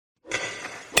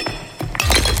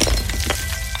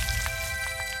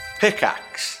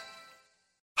Pickaxe.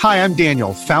 Hi, I'm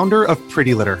Daniel, founder of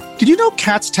Pretty Litter. Did you know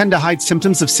cats tend to hide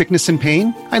symptoms of sickness and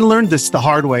pain? I learned this the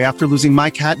hard way after losing my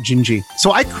cat, Gingy.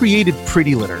 So I created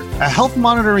Pretty Litter, a health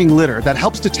monitoring litter that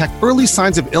helps detect early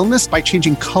signs of illness by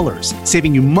changing colors,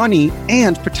 saving you money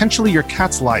and potentially your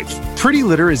cat's life. Pretty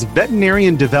Litter is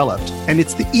veterinarian developed, and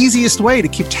it's the easiest way to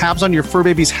keep tabs on your fur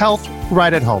baby's health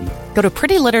right at home. Go to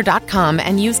prettylitter.com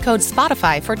and use code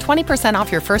SPOTIFY for 20% off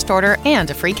your first order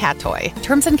and a free cat toy.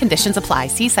 Terms and conditions apply.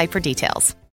 See site for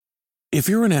details. If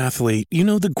you're an athlete, you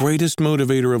know the greatest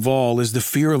motivator of all is the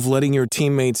fear of letting your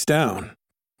teammates down.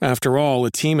 After all,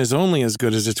 a team is only as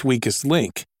good as its weakest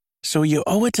link. So you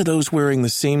owe it to those wearing the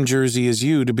same jersey as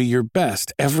you to be your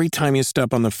best every time you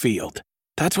step on the field.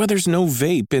 That's why there's no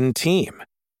vape in team.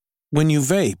 When you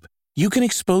vape, you can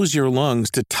expose your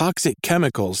lungs to toxic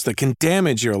chemicals that can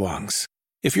damage your lungs.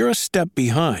 If you're a step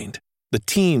behind, the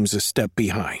team's a step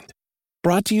behind.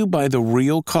 Brought to you by The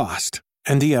Real Cost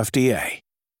and the FDA.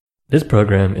 This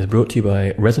program is brought to you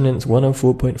by Resonance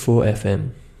 104.4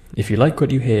 FM. If you like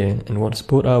what you hear and want to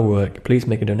support our work, please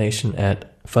make a donation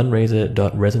at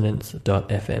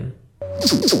fundraiser.resonance.fm.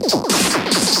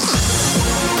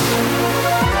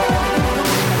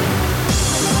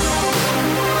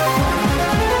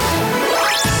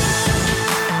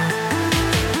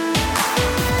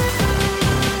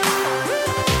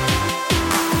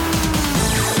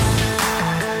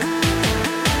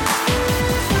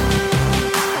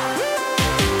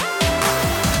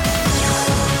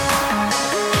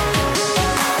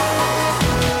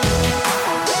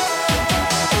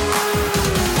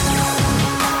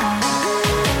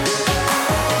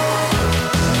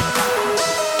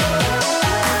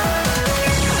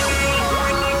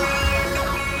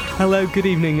 Hello, good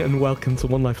evening, and welcome to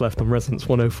One Life Left on Resonance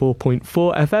 104.4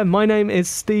 FM. My name is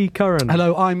Steve Curran.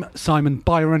 Hello, I'm Simon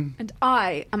Byron. And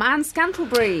I am Anne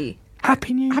Scantlebury.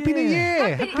 Happy New Year. Happy New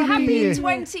Year. Happy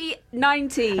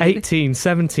 2019. 18,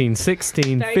 17,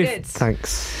 16, Very 15. good.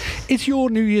 Thanks. Is your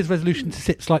New Year's resolution to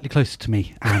sit slightly closer to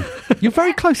me, Anne? You're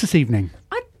very close this evening.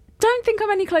 I don't think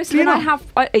I'm any closer Do you than I not?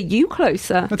 have. Are you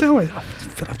closer? I don't know.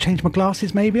 I've changed my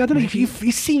glasses, maybe. I don't know if you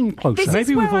seem closer. This Maybe is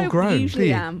we've where all I grown. usually Do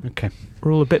you? am. Okay.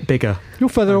 We're all a bit bigger. You're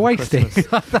further away, Christmas. Steve.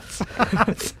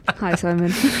 Hi,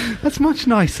 Simon. That's much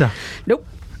nicer. Nope.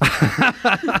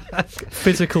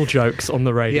 Physical jokes on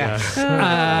the radio. Yes.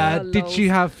 Did lols.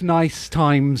 you have nice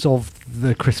times of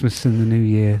the Christmas and the New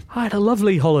Year? I had a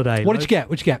lovely holiday. What did you get?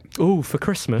 What'd you get? Oh, for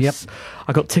Christmas, Yep.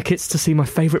 I got tickets to see my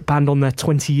favourite band on their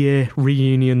 20-year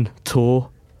reunion tour.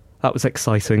 That was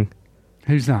exciting.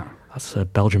 Who's that? That's a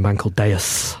Belgian band called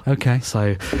Deus. Okay.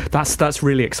 So that's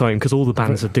really exciting because all the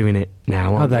bands are doing it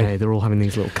now, aren't Are they? They're all having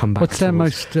these little comebacks. What's their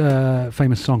tours. most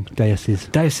famous song? Deus's.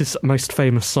 Deus' most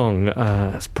famous song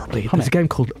is probably... Hum There's a it. game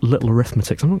called Little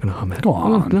Arithmetics. I'm not going to hum it. Go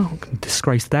on. I'm not going to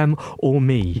disgrace them or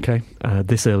me. Okay.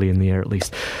 This early in the year, at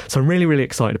least. So I'm really, really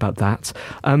excited about that.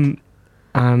 And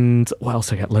what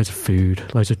else I get? Loads of food,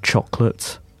 loads of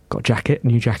chocolate. Got a jacket,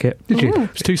 new jacket. Did you?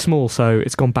 It's too small, so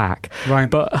it's gone back. Right.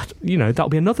 But, that'll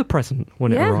be another present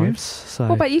when it Yeah. arrives. So.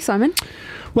 What about you, Simon?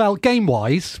 Well,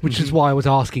 game-wise, which is why I was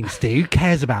asking Stu,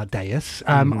 cares about Deus,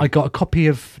 I got a copy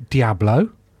of Diablo.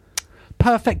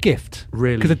 Perfect gift.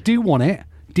 Really? Because I do want it,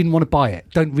 didn't want to buy it,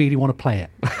 don't really want to play it.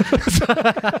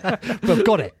 But I've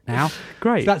got it now.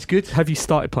 Great. So that's good. Have you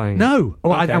started playing? No.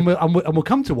 Well, Okay. and we'll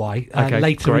come to why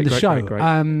later in the great, show. great.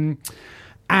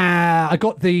 I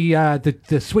got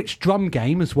the Switch drum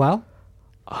game as well,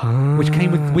 which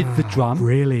came with the drum.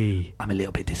 Really? I'm a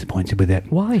little bit disappointed with it.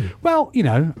 Why? Well,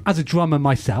 as a drummer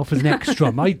myself, as an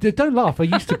ex-drummer, don't laugh. I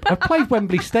played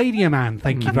Wembley Stadium, Anne.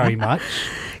 Thank you very much.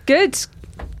 Good.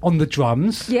 On the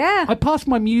drums. Yeah. I passed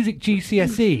my music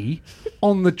GCSE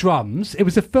on the drums. It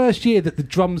was the first year that the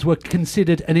drums were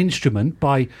considered an instrument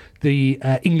by the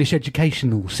English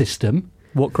educational system.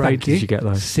 What grade Thank did you get,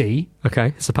 though? C. Okay,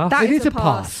 it's a pass. That It is is a a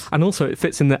pass. And also, it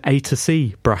fits in the A to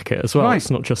C bracket as well. Right.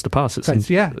 It's not just a pass. It's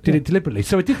Did it deliberately.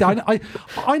 So I did that.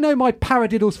 I know my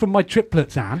paradiddles from my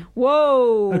triplets, Anne.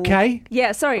 Whoa. Okay.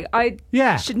 Yeah, sorry. I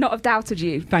Yeah. should not have doubted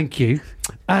you. Thank you.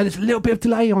 There's a little bit of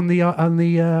delay on the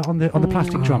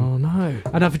plastic drum. Oh no!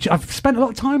 And I've spent a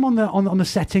lot of time on the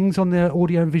settings, on the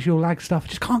audio and visual lag stuff. I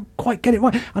just can't quite get it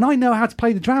right. And I know how to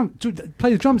play the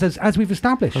drums as we've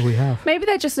established. Oh, we have. Maybe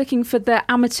they're just looking for the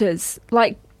amateurs,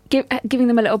 like giving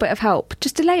them a little bit of help.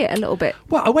 Just delay it a little bit.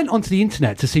 Well, I went onto the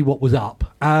internet to see what was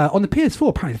up. On the PS4,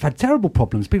 apparently they've had terrible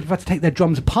problems. People have had to take their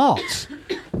drums apart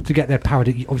to get their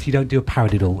paradiddle. Obviously, you don't do a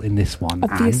paradiddle in this one. Anne.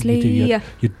 Obviously. You do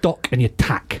your dock and your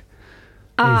tack.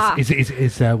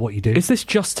 Is what you do. Is this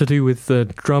just to do with the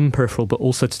drum peripheral, but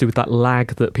also to do with that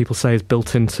lag that people say is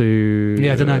built into?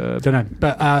 Yeah, I don't know.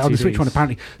 But on the Switch one,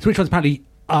 TVs? apparently,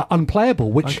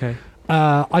 unplayable, which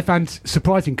I found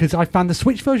surprising because I found the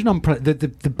Switch version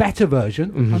the better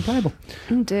version unplayable.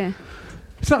 Oh dear.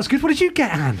 So that's good. What did you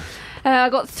get, Anne? I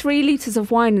got 3 litres of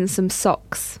wine and some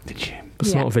socks. Did you?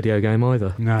 It's not a video game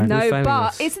either. No,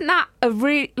 but isn't that a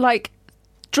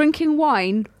drinking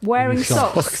wine, wearing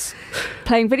socks,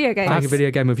 playing video games? Playing a video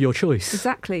game of your choice.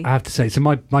 Exactly. I have to say, so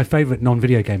my favourite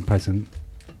non-video game present,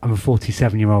 I'm a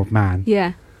 47-year-old man,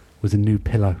 was a new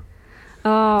pillow.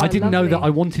 Oh, I didn't know lovely. that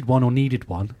I wanted one or needed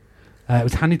one. It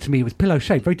was handed to me. It was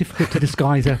pillow-shaped. Very difficult to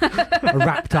disguise a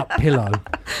wrapped-up pillow.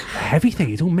 Heavy thing.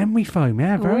 It's all memory foam.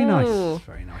 Yeah, very nice.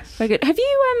 Very nice. Very good. Have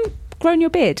you grown your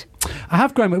beard? I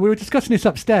have grown. We were discussing this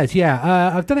upstairs.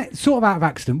 Yeah, I've done it sort of out of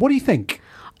accident. What do you think?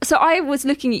 So I was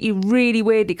looking at you really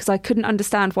weirdly because I couldn't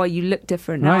understand why you look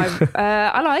different. Now Right.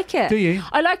 I like it. Do you?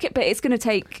 I like it, but it's going to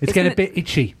take... It's getting a bit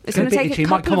itchy. It's going to take itchy. a It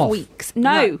might come couple of off. weeks.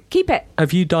 No, keep it.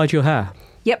 Have you dyed your hair?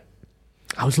 Yep.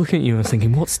 I was looking at you and I was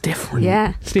thinking, what's different?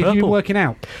 Yeah. Steve, have you been working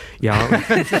out?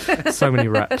 Yeah, so many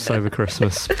reps over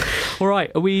Christmas. All right,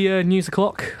 are we news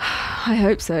o'clock? I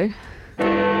hope so.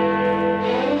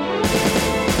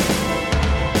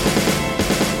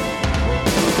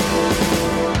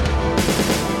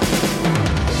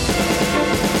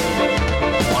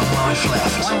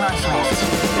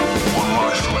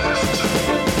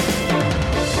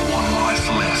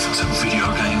 Video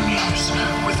game news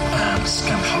with Anne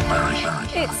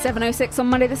Scantlebury. It's 7:06 on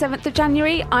Monday the 7th of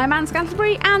January. I'm Anne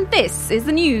Scantlebury and this is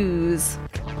the news.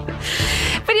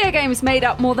 Video games made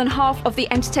up more than half of the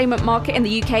entertainment market in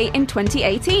the UK in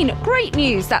 2018. Great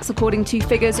news, that's according to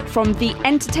figures from the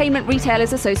Entertainment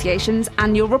Retailers Association's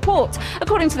annual report.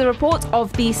 According to the report,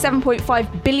 of the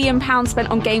 £7.5 billion spent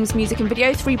on games, music and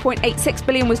video, £3.86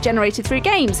 billion was generated through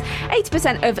games.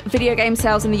 80% of video game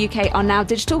sales in the UK are now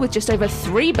digital, with just over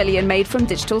 £3 billion made from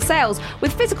digital sales,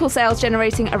 with physical sales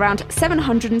generating around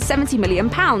 £770 million.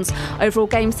 Overall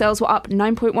game sales were up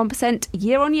 9.1%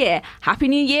 year on year. Happy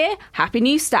New Year, happy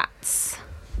new stats.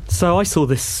 So I saw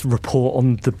this report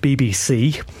on the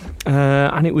BBC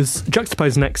and it was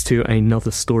juxtaposed next to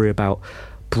another story about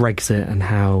Brexit and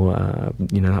how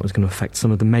that was going to affect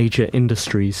some of the major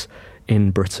industries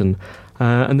in Britain,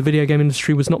 and the video game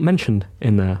industry was not mentioned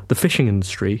in there. The fishing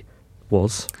industry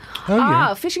was.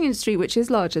 Fishing industry, which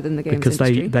is larger than the games because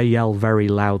industry. they yell very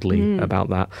loudly about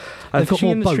that. The They've got fishing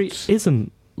more industry boats.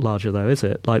 isn't larger though, is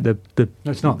it? Like the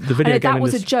No, it's not. the video game that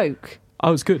was a industry. joke.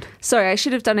 Oh, it's good. Sorry, I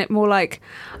should have done it more like,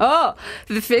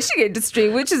 the fishing industry,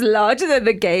 which is larger than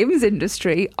the games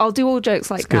industry. I'll do all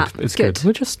jokes like that. It's good.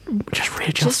 We're just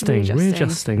readjusting.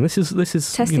 Readjusting. This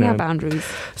is Testing our boundaries.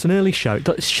 It's an early show.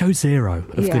 It's show 0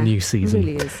 of the new season. It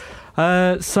really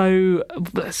is. So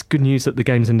that's good news that the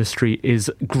games industry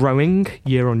is growing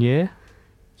year on year.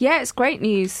 Yeah, it's great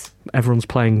news. Everyone's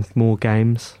playing more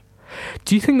games.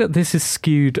 Do you think that this is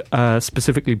skewed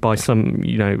specifically by some,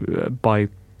 by...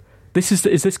 Is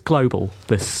this global?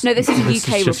 No, this is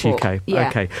a UK just report. UK. Yeah.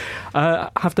 Okay.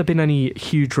 Have there been any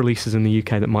huge releases in the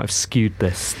UK that might have skewed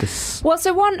this? Well,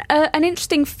 so an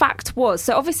interesting fact was,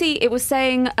 so obviously it was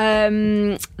saying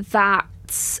that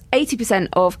 80%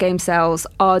 of game sales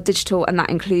are digital, and that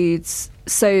includes,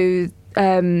 the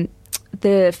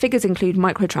figures include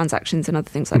microtransactions and other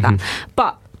things like that.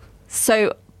 But,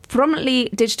 so predominantly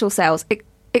digital sales,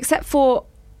 except for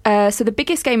so the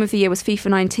biggest game of the year was FIFA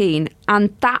 19,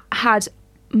 and that had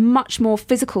much more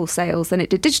physical sales than it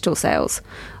did digital sales,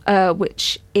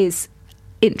 which is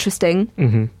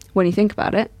interesting when you think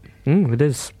about it. It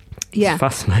is. Yeah, it's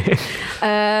fascinating.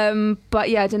 But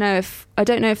yeah, I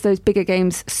don't know if those bigger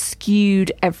games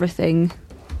skewed everything.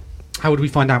 How would we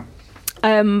find out?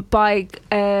 By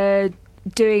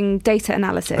doing data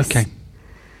analysis. Okay.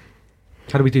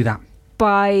 How do we do that?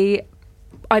 By,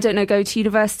 I don't know, go to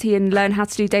university and learn how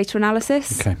to do data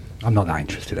analysis. Okay. I'm not that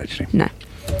interested, actually. No.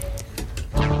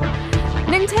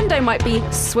 Nintendo might be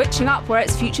switching up where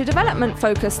its future development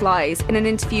focus lies. In an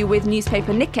interview with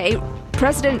newspaper Nikkei,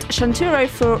 President Shuntaro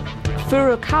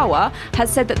Furukawa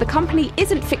has said that the company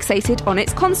isn't fixated on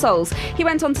its consoles. He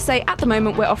went on to say, at the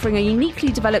moment we're offering a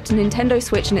uniquely developed Nintendo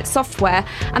Switch and its software,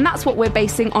 and that's what we're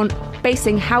basing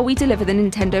how we deliver the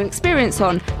Nintendo experience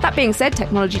on. That being said,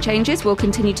 technology changes. We'll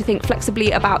continue to think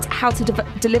flexibly about how to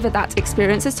deliver that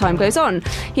experience as time goes on.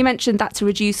 He mentioned that to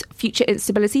reduce future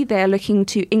instability, they are looking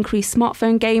to increase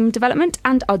smartphone game development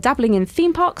and are dabbling in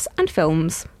theme parks and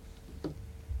films.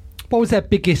 What was their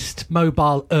biggest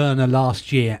mobile earner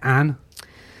last year, Anne?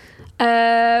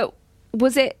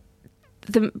 Was it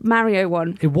the Mario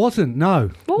one? It wasn't,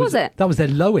 no. What was it? That was their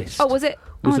lowest. Oh, was it?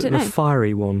 Was I it don't the know.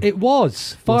 fiery one? It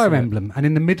was Fire Wasn't it? Emblem, and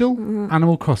in the middle,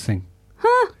 Animal Crossing.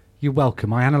 Huh? You're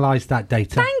welcome. I analysed that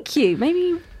data. Thank you.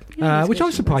 Maybe which I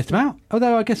was surprised about.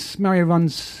 Although I guess Mario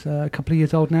Run's a couple of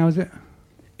years old now, is it?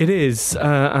 It is,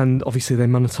 and obviously they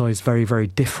monetize very, very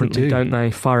differently, don't they?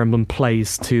 Fire Emblem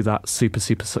plays to that super,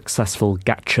 super successful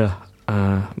gacha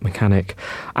mechanic.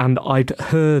 And I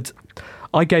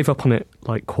gave up on it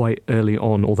like quite early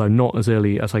on, although not as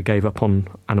early as I gave up on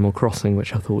Animal Crossing,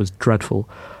 which I thought was dreadful.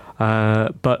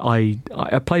 But I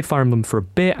played Fire Emblem for a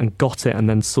bit and got it, and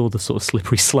then saw the sort of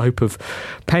slippery slope of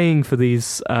paying for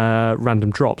these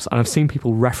random drops. And I've seen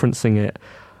people referencing it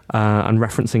and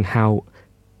referencing how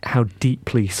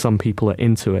deeply some people are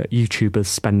into it. YouTubers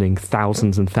spending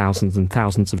thousands and thousands and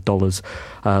thousands of dollars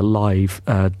live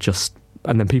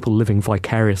and then people living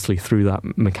vicariously through that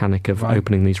mechanic of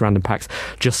opening these random packs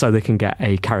just so they can get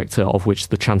a character of which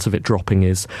the chance of it dropping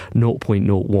is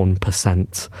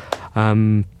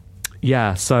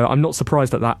 0.01%. So I'm not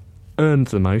surprised that earned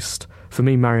the most. For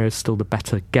me, Mario is still the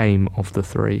better game of the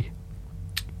three.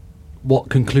 What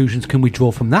conclusions can we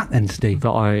draw from that then, Steve?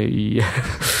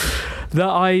 That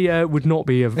I would not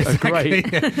be a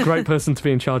great person to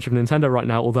be in charge of Nintendo right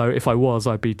now, although if I was,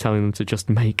 I'd be telling them to just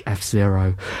make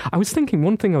F-Zero.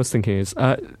 One thing I was thinking is,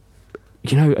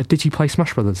 did you play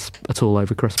Smash Brothers at all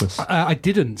over Christmas? I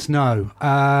didn't, no.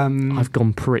 I've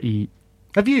gone pretty...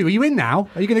 Have you? Are you in now?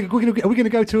 Are we going to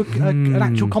go to an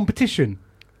actual competition?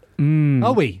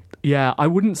 Are we? Yeah, I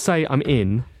wouldn't say I'm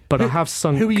in, but I have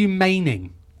sunk... Who are you maining?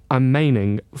 I'm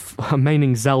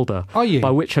maining Zelda. Are you?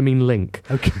 By which I mean Link.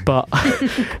 Okay. But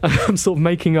I'm sort of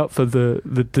making up for the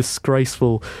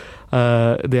disgraceful.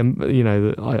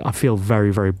 I feel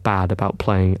very, very bad about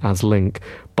playing as Link,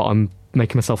 but I'm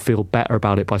making myself feel better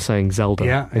about it by saying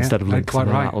Zelda instead of Link. Quite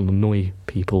right. That'll annoy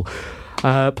people.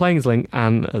 Playing as Link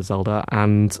and as Zelda,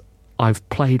 and I've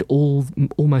played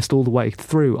almost all the way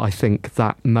through. I think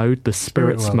that mode, the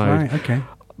Spirits mode, right, okay,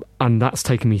 and that's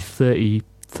taken me 30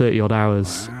 odd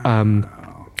hours.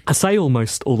 I say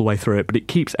almost all the way through it, but it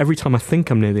keeps, every time I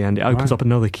think I'm near the end, it opens up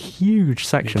another huge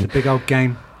section. It's a big old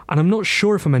game. And I'm not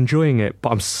sure if I'm enjoying it, but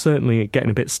I'm certainly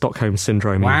getting a bit Stockholm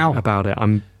Syndrome about it.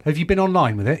 Have you been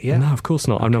online with it? Yeah. No, of course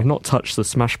not. Okay. I've not touched the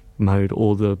Smash mode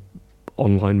or the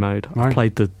online mode. Right. I've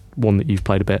played the one that you've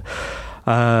played a bit.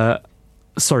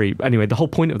 Anyway, the whole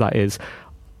point of that is,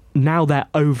 now they're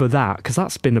over that, because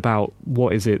that's been about,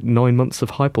 9 months of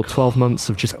hype or 12 months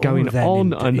of just going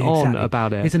on and on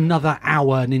about it. There's another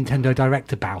hour Nintendo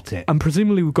Direct about it. And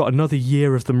presumably we've got another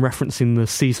year of them referencing the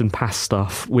season pass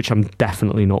stuff, which I'm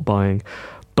definitely not buying.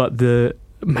 But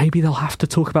maybe they'll have to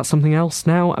talk about something else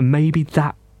now, and maybe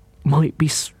that might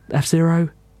be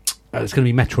F-Zero. It's going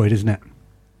to be Metroid, isn't it?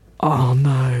 Oh,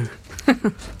 no.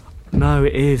 No,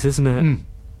 it is, isn't it? Mm.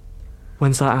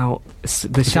 When's that out? It's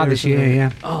out this year,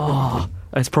 yeah. Oh,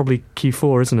 it's probably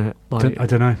Q4, isn't it? I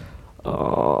don't know.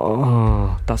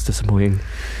 Oh, that's disappointing.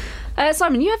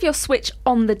 Simon, you have your Switch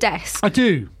on the desk. I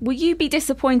do. Will you be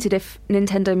disappointed if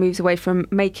Nintendo moves away from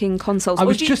making consoles? I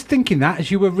was just thinking that as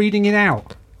you were reading it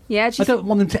out. Yeah, I don't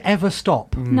want them to ever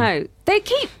stop. No, they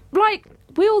keep,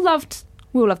 we all loved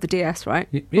the DS, right?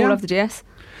 Yeah. We all loved the DS.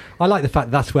 I like the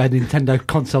fact that's where Nintendo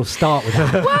consoles start with.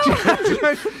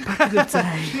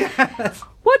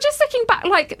 Well, just looking back,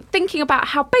 thinking about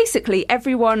how basically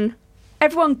everyone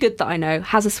good that I know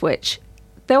has a Switch.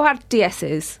 They all had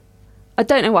DSs. I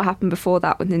don't know what happened before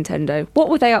that with Nintendo. What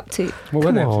were they up to?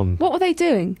 Come on. What were they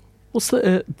doing? What's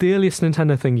the earliest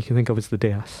Nintendo thing you can think of is the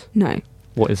DS? No.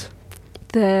 What is?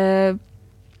 The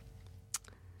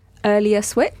earlier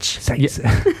Switch.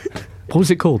 Yeah. What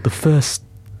was it called? The first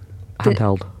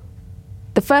handheld.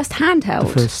 The first handheld?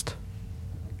 The first...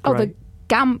 Oh, the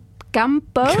Gambo?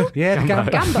 Yeah, Gambo.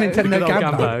 Nintendo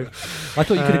Gambo. I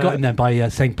thought you could have got in there by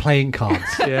saying playing cards.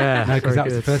 Yeah. No, because that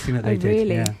was the first thing that they did.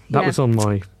 Really? Yeah. That was on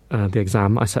my the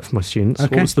exam I set for my students.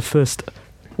 Okay. What was the first...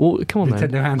 Well, come on,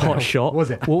 Nintendo then. handheld. Hot shot. Was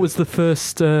it? What was the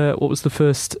first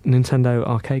Nintendo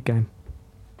arcade game?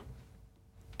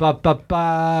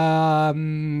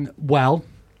 Well,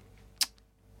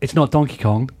 it's not Donkey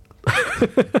Kong.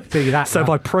 Tell you that. So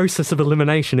by process of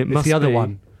elimination, it must be the other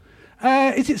one.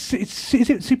 Is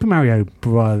it Super Mario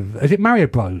Bros? Is it Mario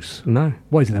Bros? No.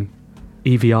 What is it then?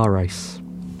 EVR Race.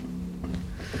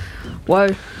 Whoa.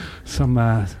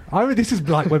 This is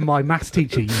like when my maths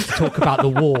teacher used to talk about the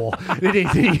war. It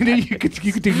is.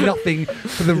 You could do nothing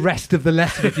for the rest of the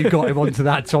lesson if you got him onto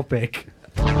that topic.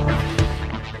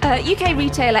 UK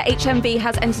retailer HMV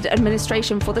has entered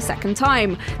administration for the second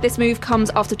time. This move comes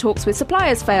after talks with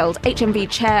suppliers failed. HMV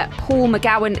chair Paul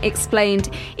McGowan explained,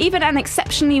 even an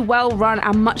exceptionally well-run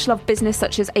and much-loved business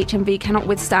such as HMV cannot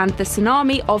withstand the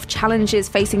tsunami of challenges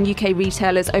facing UK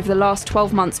retailers over the last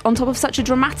 12 months, on top of such a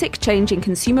dramatic change in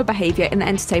consumer behaviour in the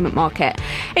entertainment market.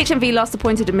 HMV last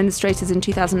appointed administrators in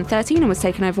 2013 and was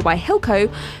taken over by Hilco,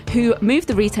 who moved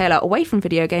the retailer away from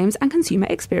video games and consumer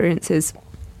experiences.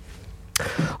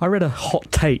 I read a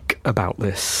hot take about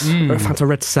this. In fact, I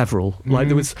read several. Like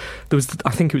there was.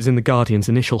 I think it was in the Guardian's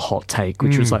initial hot take,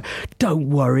 which was like, "Don't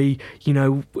worry,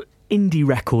 indie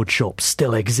record shops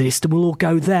still exist, and we'll all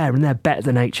go there, and they're better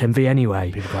than HMV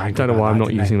anyway." I don't know why I'm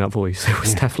not using that voice. It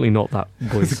was definitely not that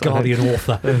voice. It's a Guardian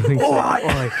author. All right.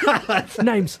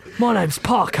 My name's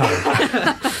Parko.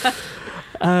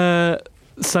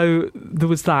 So there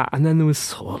was that, and then there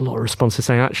was a lot of responses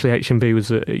saying actually HMV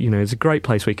was it's a great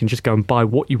place where you can just go and buy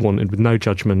what you wanted with no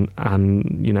judgment,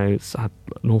 and it's had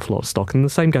an awful lot of stock. And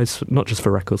the same goes not just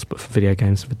for records but for video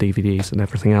games, for DVDs and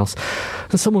everything else.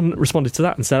 And someone responded to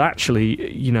that and said actually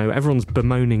everyone's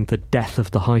bemoaning the death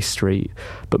of the high street,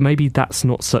 but maybe that's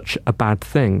not such a bad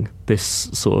thing, this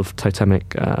sort of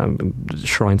totemic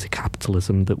shrine to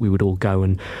capitalism, that we would all go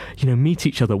and meet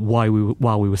each other while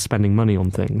we were spending money on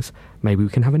things. Maybe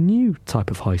we can have a new type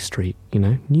of high street,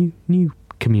 new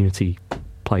community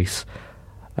place,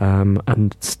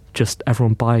 and just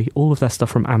everyone buy all of their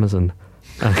stuff from Amazon,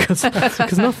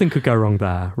 because nothing could go wrong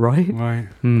there, right? Right.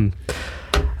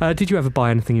 Did you ever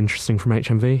buy anything interesting from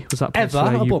HMV? Was that Ever?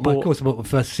 I bought my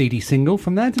first CD single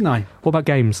from there, didn't I? What about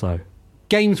games though?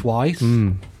 Games-wise,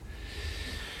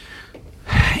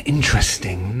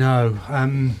 interesting. No.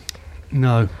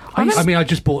 I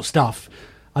just bought stuff.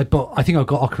 I think I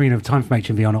got Ocarina of Time from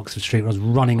HMV on Oxford Street. Where I was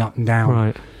running up and down.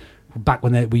 Right. Back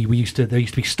when there used to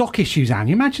be stock issues, Anne.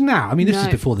 You imagine that? I mean, this is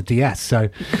before the DS, so.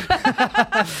 Is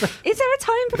there a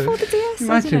time before the DS?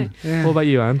 Imagine. Yeah. What about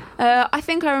you, Anne? I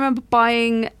think I remember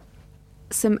buying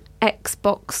some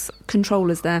Xbox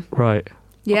controllers there. Right.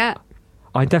 Yeah.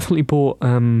 I definitely bought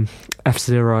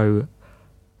F-Zero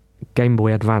Game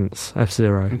Boy Advance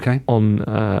F-Zero on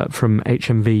from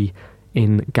HMV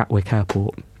in Gatwick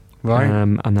Airport. Right.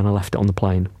 And then I left it on the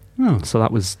plane. Oh. So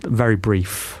that was very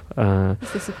brief.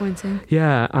 It's disappointing.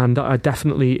 Yeah, and I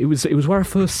definitely... It was where I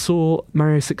first saw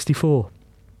Mario 64,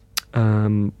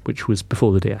 which was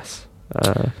before the DS.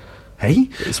 Hey?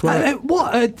 We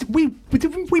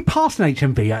passed an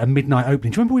HMV at a midnight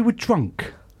opening. Do you remember we were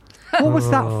drunk? What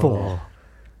was that for?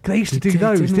 They used to do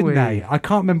those, didn't they? I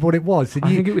can't remember what it was.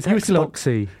 I think it was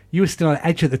Xboxy. You were still on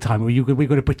edge at the time. We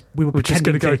were just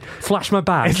going to go flash my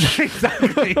badge.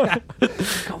 Exactly. God,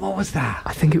 what was that?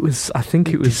 I think it was.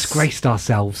 Disgraced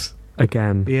ourselves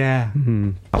again. Yeah.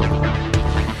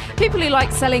 People who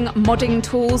like selling modding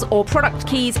tools or product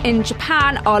keys in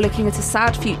Japan are looking at a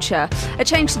sad future. A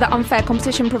change to the unfair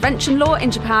competition prevention law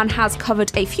in Japan has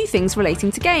covered a few things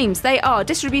relating to games. They are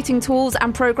distributing tools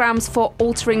and programs for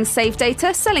altering save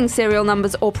data, selling serial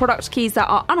numbers or product keys that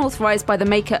are unauthorized by the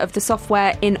maker of the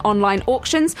software in online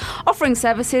auctions, offering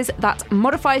services that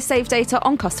modify save data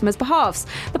on customers' behalves.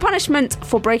 The punishment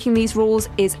for breaking these rules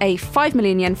is a 5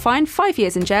 million yen fine, 5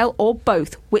 years in jail, or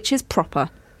both, which is proper.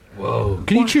 Whoa!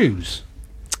 Can you choose?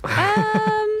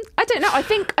 I don't know. I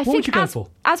think would you go for?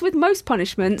 As with most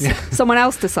punishments, someone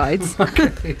else decides.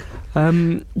 Why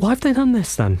have they done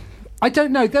this then? I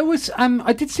don't know. There was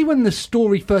I did see when the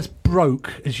story first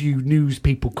broke, as you news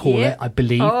people call it, I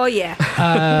believe. Oh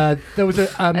yeah. There was a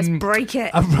let's break it.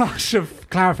 A rush of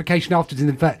clarification afterwards.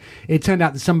 In fact, it turned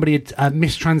out that somebody had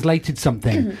mistranslated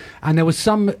something, and there was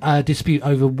some dispute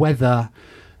over whether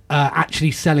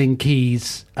actually selling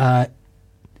keys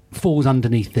falls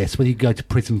underneath this, whether you go to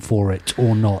prison for it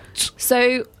or not.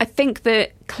 So I think the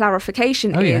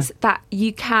clarification is that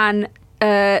you can,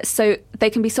 so they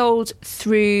can be sold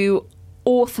through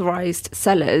authorised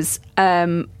sellers,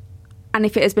 and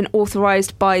if it has been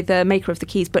authorised by the maker of the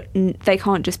keys, but they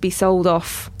can't just be sold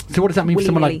off. So what does that mean for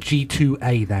someone like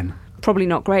G2A then? Probably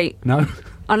not great. No?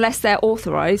 Unless they're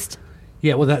authorised.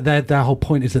 Yeah, well, their whole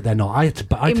point is that they're not.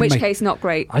 In which case, not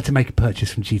great. I had to make a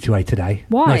purchase from G2A today.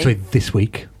 Why? No, sorry, this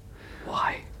week.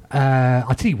 Why?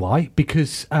 I'll tell you why.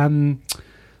 Because unless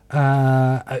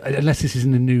this is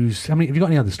in the news, have you got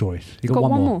any other stories? You got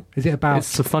one more. Is it about?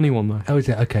 It's a funny one though. Oh, is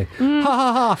it? Okay. Ha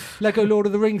ha ha! Lego Lord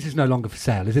of the Rings is no longer for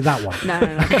sale. Is it that one? No.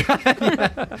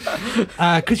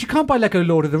 Because you can't buy Lego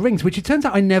Lord of the Rings, which it turns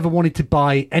out I never wanted to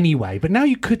buy anyway. But now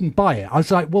you couldn't buy it. I was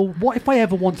like, well, what if I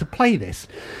ever want to play this?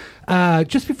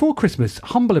 Just before Christmas,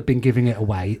 Humble had been giving it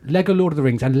away, Lego Lord of the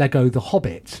Rings and Lego The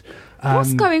Hobbit.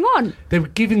 What's going on? They were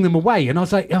giving them away, and I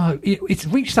was like, oh, it's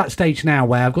reached that stage now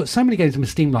where I've got so many games in my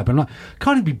Steam library. I'm like,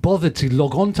 can't even be bothered to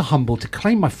log on to Humble to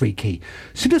claim my free key.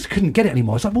 As soon as I couldn't get it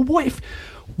anymore, I was like, well,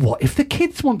 what if the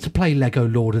kids want to play Lego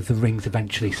Lord of the Rings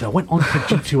eventually? So I went on to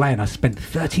G2A and I spent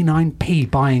 39p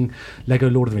buying Lego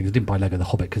Lord of the Rings. I didn't buy Lego The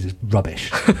Hobbit because it's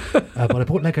rubbish. But I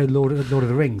bought Lego Lord of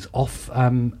the Rings off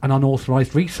an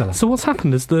unauthorised reseller. So what's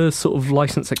happened? Has the sort of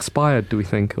license expired, do we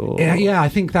think? Or Yeah, I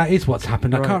think that is what's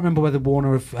happened. Right. I can't remember whether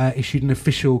Warner have issued an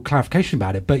official clarification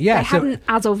about it. But yeah, They hadn't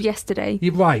as of yesterday.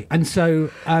 You're right. And so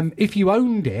if you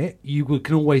owned it,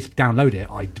 can always download it,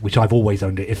 which I've always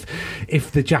owned it.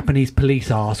 If the Japanese police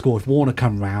ask, or if Warner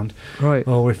come round, right,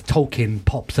 or if Tolkien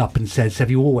pops up and says,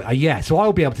 "Have you always?" Yeah, so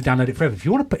I'll be able to download it forever.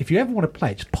 If you ever want to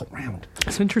play it, just pop round.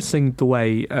 It's interesting the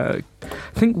way I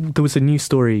think there was a news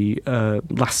story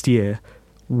last year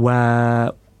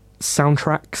where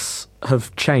soundtracks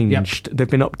have changed. They've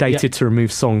been updated to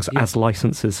remove songs as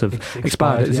licenses have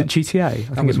expired. Is it GTA?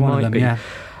 I think was one of them. Yeah.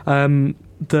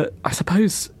 That I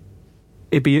suppose.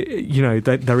 It'd be,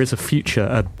 there is a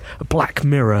future, a Black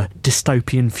Mirror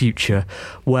dystopian future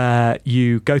where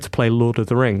you go to play Lord of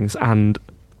the Rings and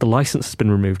the license has been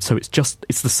removed, so it's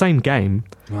the same game,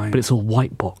 but it's all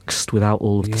white boxed without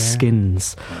all of the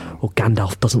skins. Or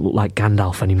Gandalf doesn't look like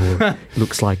Gandalf anymore. He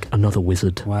looks like another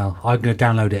wizard. Well, I'm going to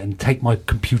download it and take my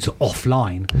computer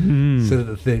offline so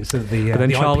that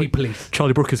the IP police.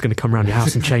 Charlie Brooker's going to come around your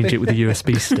house and change it with a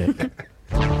USB stick.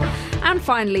 And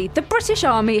finally, the British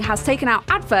Army has taken out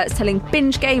adverts telling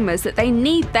binge gamers that they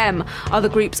need them. Other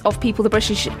groups of people the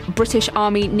British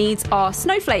Army needs are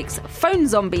snowflakes, phone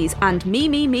zombies, and me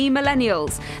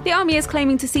millennials. The Army is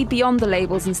claiming to see beyond the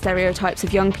labels and stereotypes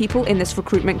of young people in this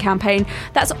recruitment campaign.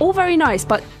 That's all very nice,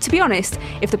 but to be honest,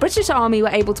 if the British Army were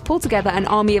able to pull together an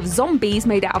army of zombies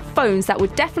made out of phones, that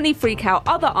would definitely freak out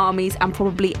other armies and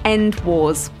probably end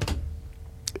wars.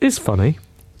 It's funny.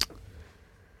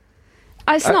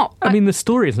 It's not. I mean, the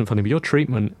story isn't funny, but your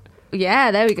treatment.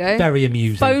 Yeah, there we go. Very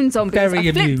amusing. Phone zombies. Very I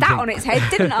flipped amusing. that on its head,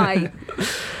 didn't I?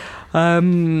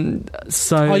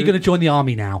 So are you going to join the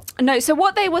army now? No, so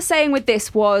what they were saying with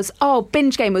this was,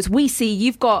 binge gamers, we see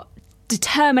you've got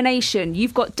determination,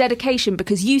 you've got dedication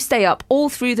because you stay up all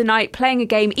through the night playing a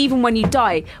game even when you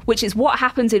die, which is what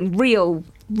happens in real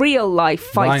life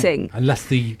fighting. Right, unless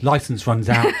the license runs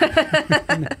out.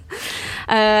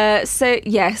 So,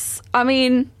 yes, I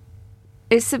mean...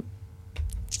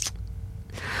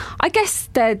 I guess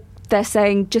they're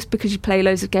saying just because you play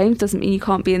loads of games doesn't mean you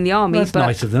can't be in the army. That's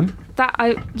nice of them. But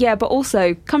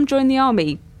also come join the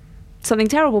army. Something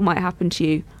terrible might happen to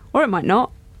you, or it might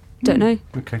not. Don't know.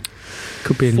 Okay.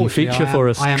 Could be a new feature for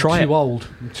us. I am I'm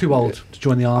too old to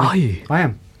join the army. Are you? I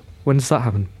am. When does that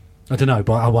happen? I don't know,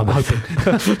 but I'm hoping.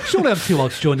 Surely I'm too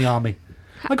old to join the army.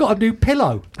 I got a new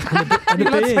pillow. And a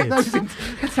Let's take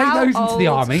beard. those into the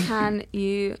army. How can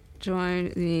you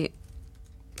join the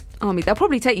army? They'll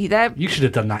probably take you there. You should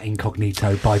have done that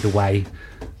incognito, by the way.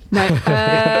 No.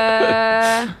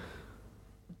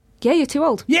 Yeah, you're too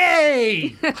old.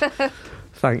 Yay!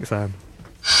 Thanks, Anne.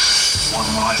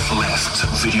 One Life Left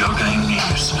video game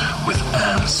news with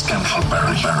Anne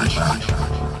Scantleberry.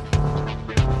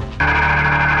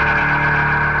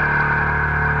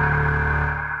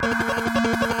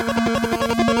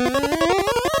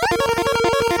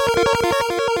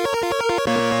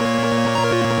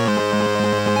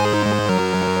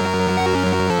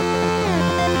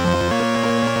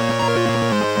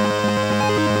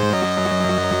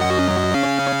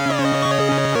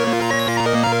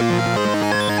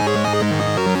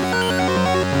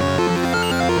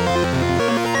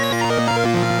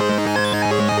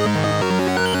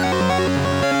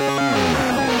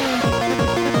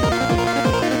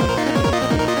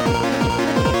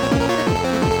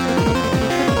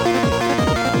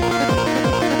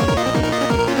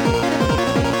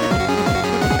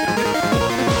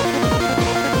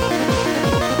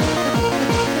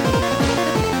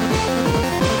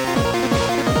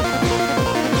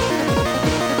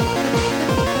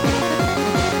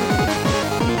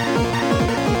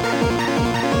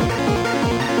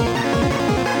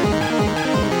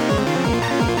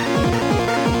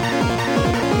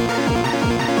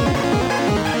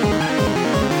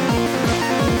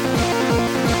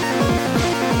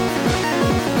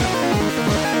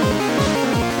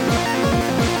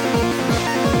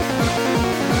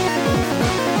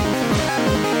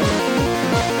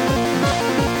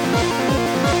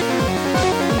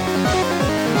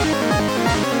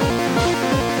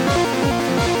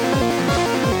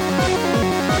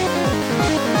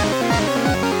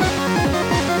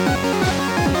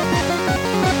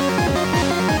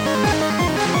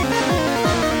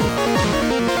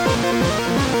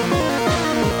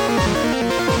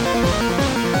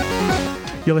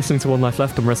 You're listening to One Life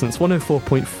Left on Resonance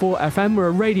 104.4 FM. We're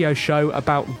a radio show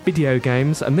about video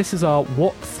games, and this is our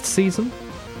what season?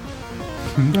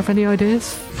 Do you have any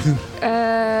ideas?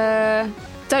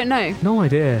 Don't know. No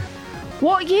idea.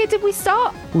 What year did we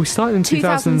start? Well, we started in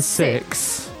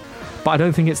 2006, but I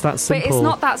don't think it's that simple. But it's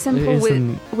not that simple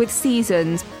with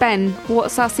seasons. Ben,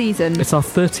 what's our season? It's our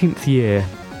 13th year.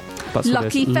 That's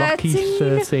Lucky what it is. 13.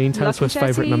 Lucky 13. Taylor Lucky Swift's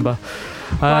favourite 13. number.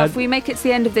 Well, if we make it to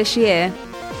the end of this year,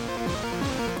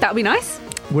 that'll be nice.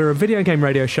 We're a video game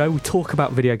radio show. We talk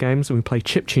about video games and we play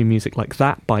chiptune music like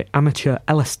that by amateur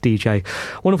LSDJ.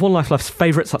 One of One Life Left's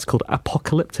favourites, that's called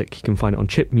Apocalyptic. You can find it on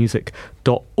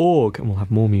chipmusic.org, and we'll have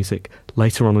more music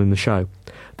later on in the show.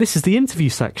 This is the interview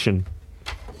section.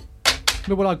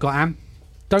 Look what I've got, Anne.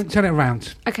 Don't turn it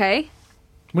around. Okay.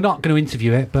 We're not going to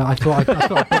interview it, but I thought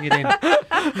I'd bring it in.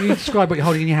 You describe what you're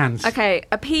holding in your hands. Okay,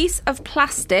 a piece of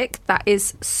plastic that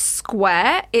is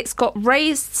square. It's got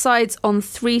raised sides on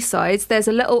 3 sides. There's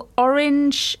a little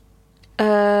orange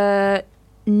nodule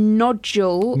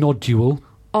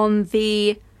on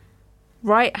the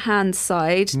right-hand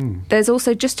side. There's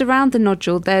also, just around the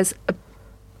nodule, there's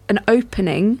an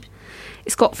opening.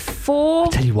 It's got 4...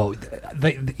 Tell you what,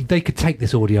 they could take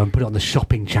this audio and put it on the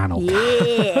shopping channel.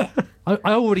 Yeah.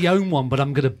 I already own one, but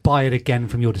I'm going to buy it again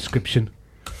from your description.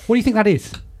 What do you think that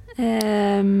is?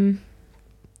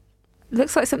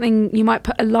 Looks like something you might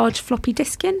put a large floppy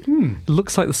disk in.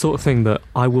 Looks like the sort of thing that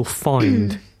I will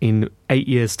find in 8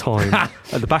 years' time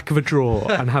at the back of a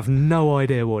drawer and have no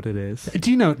idea what it is. Do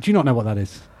you not know what that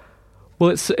is? Well,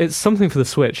 it's something for the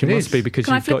Switch. It must is. be because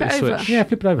Can I you've got flip your it over? Switch. Yeah,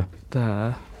 flip it over.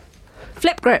 There.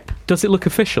 Flip grip. Does it look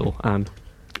official, Anne?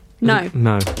 No.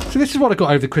 No. So this is what I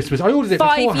got over Christmas. I ordered it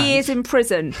 5 beforehand. years in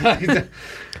prison.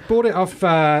 Bought it off.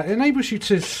 It enables you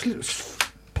to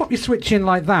pop your Switch in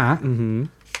like that and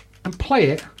play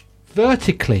it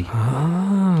vertically.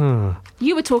 Ah.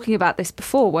 You were talking about this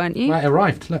before, weren't you? Right, it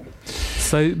arrived. Look.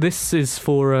 So this is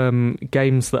for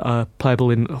games that are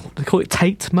playable in, they call it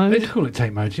Tate mode? They just call it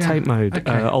Tate mode, yeah. Tate mode.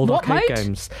 Okay. Old What arcade mode?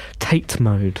 games. Tate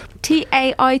mode.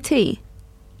 TAIT.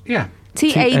 Yeah.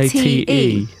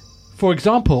 TATE. For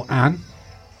example, Anne,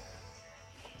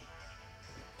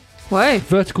 Whoa.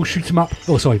 vertical vertical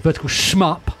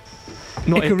shmup.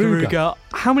 Not Ikaruga. Ikaruga.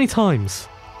 How many times?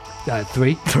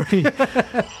 3. 3.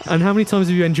 And how many times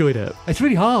have you enjoyed it? It's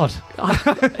really hard.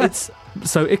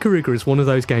 So Ikaruga is one of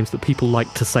those games that people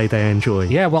like to say they enjoy.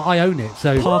 Yeah, well, I own it,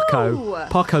 so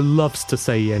Parko loves to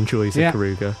say he enjoys Yeah.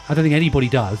 Ikaruga. I don't think anybody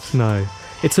does. No.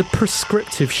 It's a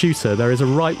prescriptive shooter. There is a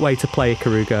right way to play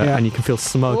Ikaruga, and you can feel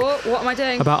smug What am I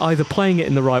doing? about either playing it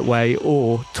in the right way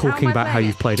or talking I about how playing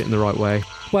you've played it in the right way.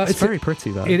 Well, It's very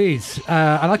pretty, though. It is.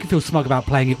 And I can feel smug about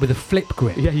playing it with a flip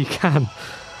grip. Yeah, you can.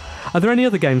 Are there any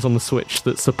other games on the Switch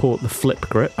that support the flip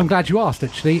grip? I'm glad you asked,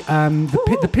 actually.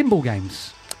 The pinball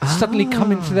games suddenly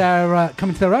come into their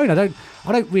own. I don't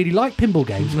really like pinball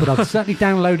games, but I've certainly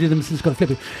downloaded them since I've got the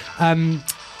flip grip.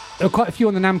 There are quite a few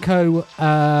on the Namco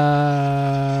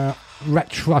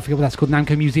retro. I forget what that's called.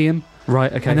 Namco Museum.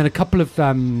 Right. Okay. And then a couple of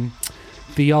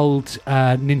the old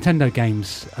Nintendo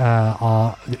games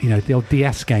are the old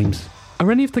DS games. Are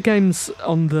any of the games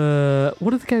on the...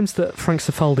 What are the games that Frank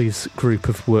Cifaldi's group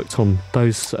have worked on?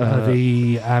 Those... Are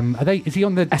they? Is he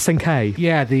on the SNK?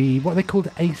 Yeah, what are they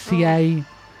called? ACA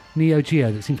Neo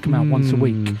Geo that seems to come out once a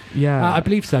week. Yeah. I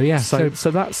believe so. Yeah. So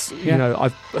that's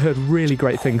I've heard really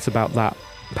great things about that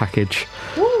package.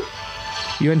 Woo.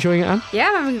 You enjoying it, Anne? Yeah,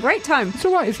 I'm having a great time. It's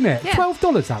all right, isn't it? Yeah.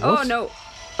 $12 that was. Oh, no.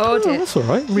 Oh, dear. That's all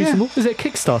right. Reasonable. Is it a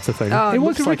Kickstarter thing? Oh, It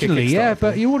was looks like a originally, Kickstarter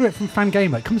but thing. you order it from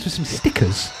Fangamer. It comes with some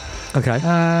stickers. Okay.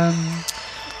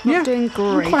 Not doing I'm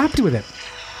great. quite happy with it.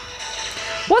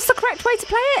 What's the correct way to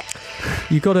play it?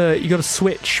 You got to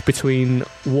switch between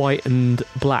white and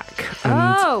black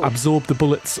and absorb the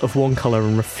bullets of one colour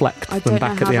and reflect them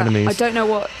back at the enemies. I don't know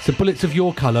what. So bullets of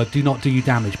your colour do not do you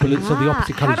damage. Bullets of the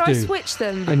opposite colours How do do. I switch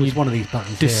them? And use one of these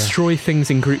buttons here. Destroy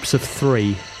things in groups of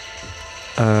 3.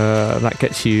 That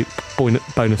gets you bonus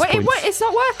points. It's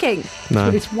not working. No.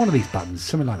 It's one of these buttons,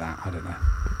 something like that. I don't know.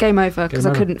 Game over, because I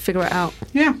over. couldn't figure it out.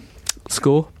 Yeah.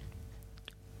 Score?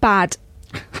 Bad.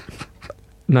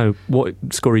 No. What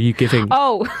score are you giving?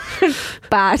 Oh,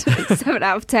 bad. 7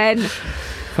 out of 10.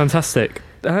 Fantastic.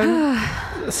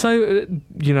 So,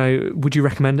 would you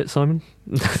recommend it, Simon?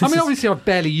 I mean, obviously, I've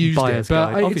barely used it, buyer's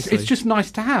but guide, it's just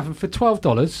nice to have. And for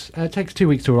 $12, it takes 2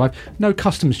 weeks to arrive. No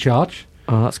customs charge.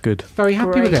 Oh, that's good. Very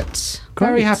happy with it.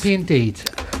 Very Great. happy indeed.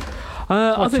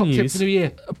 Other top tip news for the new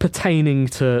year. pertaining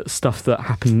to stuff that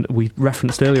happened, we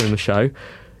referenced earlier in the show.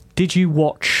 Did you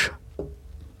watch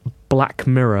Black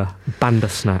Mirror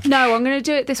Bandersnatch? No, I'm going to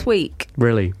do it this week.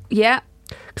 Really? Yeah.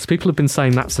 Because people have been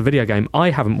saying that's a video game. I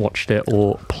haven't watched it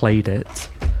or played it.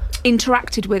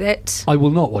 Interacted with it. I will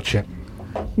not watch it.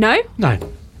 No? No.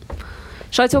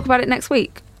 Shall I talk about it next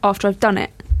week after I've done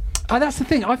it? That's the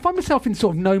thing. I find myself in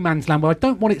sort of no man's land where I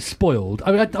don't want it spoiled.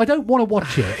 I mean, I don't want to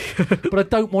watch it, but I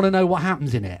don't want to know what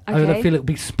happens in it. Okay. I feel it'll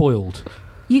be spoiled.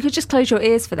 You could just close your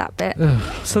ears for that bit.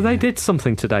 So they did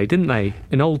something today, didn't they?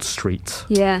 In Old Street.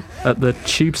 Yeah. At the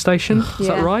tube station. Is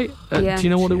that Yeah. right? Yeah. Do you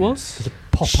know what it was? It's a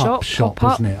pop-up shop,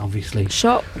 pop-up. isn't it? Obviously.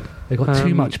 Shop. They've got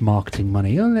too much marketing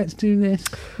money. Oh, let's do this.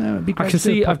 Oh, it'd be great I can to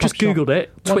do a see, I've pop-up just shop. Googled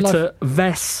it. Well, Twitter,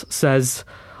 Vess says,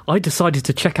 I decided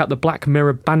to check out the Black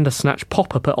Mirror Bandersnatch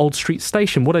pop-up at Old Street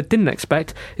Station. What I didn't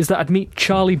expect is that I'd meet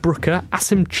Charlie Brooker,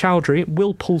 Asim Chowdhury,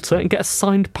 Will Poulter and get a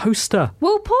signed poster.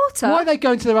 Will Porter? Why are they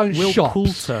going to their own Will shops?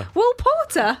 Poulter. Will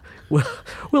Porter?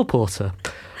 Will Porter.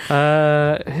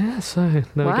 Yeah, so there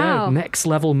we Wow. go. Next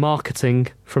level marketing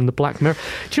from the Black Mirror.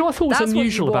 Do you know what I thought was That's what you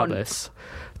unusual about want. this?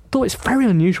 I thought it's very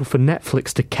unusual for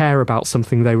Netflix to care about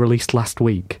something they released last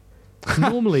week.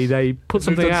 Normally they put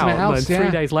something done out something else, and then 3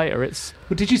 yeah. days later it's...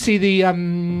 Well, did you see the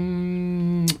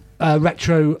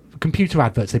retro computer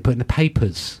adverts they put in the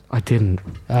papers? I didn't.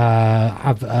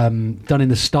 Have done in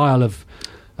the style of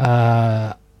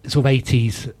sort of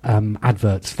 80s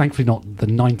adverts. Thankfully not the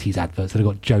 90s adverts that have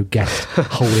got Joe Guest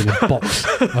holding a box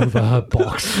over her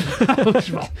box.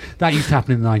 That used to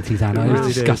happen in the 90s, Anna. It It was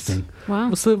really disgusting.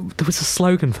 Wow. There was a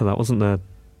slogan for that, wasn't there?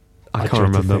 I try can't to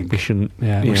remember. think. We shouldn't...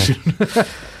 Yeah. we should-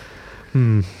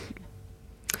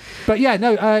 But yeah,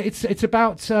 no, it's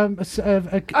about I don't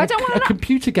wanna a know-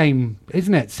 computer game,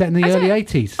 isn't it? Set in the I early don't-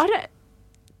 80s.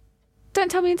 Don't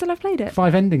tell me until I've played it.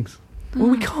 5 endings. Well,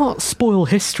 we can't spoil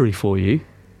history for you.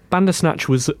 Bandersnatch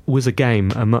was a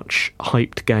game, a much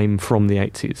hyped game from the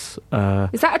 80s.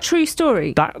 Is that a true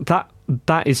story?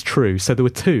 That is true. So there were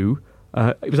two.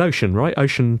 It was Ocean, right?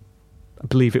 Ocean, I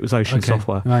believe it was Ocean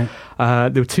Software. Right.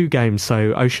 There were two games.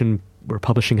 So Ocean were a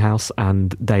publishing house,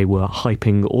 and they were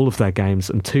hyping all of their games.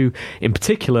 And two, in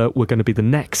particular, were going to be the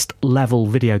next level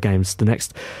video games. The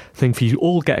next thing for you to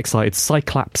all get excited.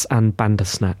 Cyclops and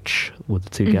Bandersnatch were the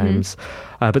two games,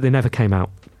 but they never came out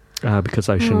because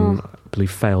Ocean, I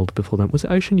believe, failed before then. Was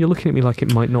it Ocean? You're looking at me like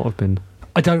it might not have been.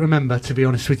 I don't remember, to be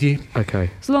honest with you.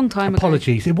 Okay. It's a long time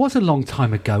Apologies. It was a long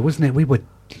time ago, wasn't it? We were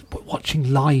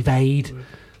watching Live Aid.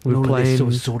 We were all playing,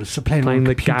 of this sort of playing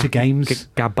the computer games.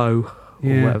 Gabbo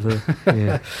Yeah. or whatever.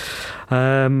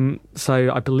 Yeah.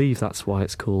 So I believe that's why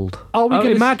it's called. Oh, we're gonna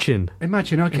Imagine.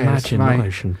 Imagine, okay. Imagine, that's right. not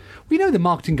Ocean. We know the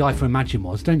marketing guy for Imagine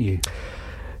was, don't you?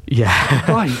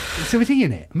 Yeah. Right. So is he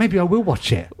in it? Maybe I will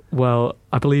watch it. Well,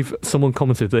 I believe someone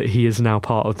commented that he is now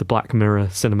part of the Black Mirror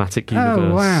cinematic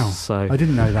universe. Oh, wow. So I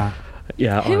didn't know that.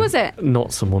 yeah. Who was it?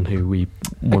 Not someone who we A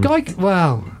want. guy,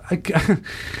 well,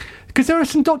 because there are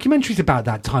some documentaries about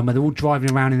that time where they're all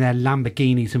driving around in their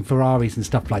Lamborghinis and Ferraris and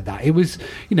stuff like that. It was,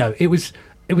 it was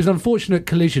an unfortunate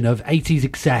collision of 80s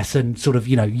excess and sort of,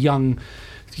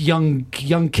 young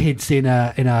kids in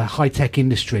a high tech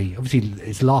industry. Obviously,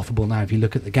 it's laughable now if you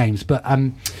look at the games, but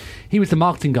he was the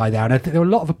marketing guy there, and I think there were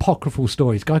a lot of apocryphal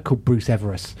stories. A guy called Bruce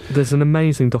Everest. There's an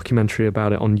amazing documentary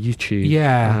about it on YouTube.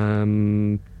 Yeah.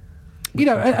 Um,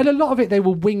 And a lot of it they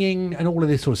were winging and all of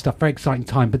this sort of stuff. Very exciting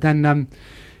time. But then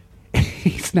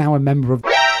he's now a member of.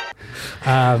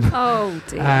 Oh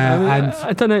dear. And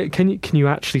I don't know. Can you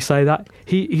actually say that?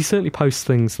 He certainly posts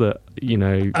things that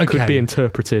could Okay. be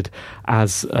interpreted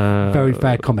as very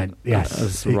fair comment. Yes,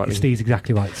 as right. Steve's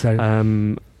exactly right. So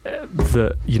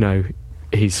that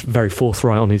he's very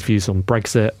forthright on his views on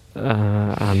Brexit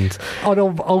and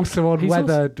also on He's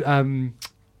whether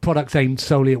products aimed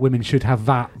solely at women should have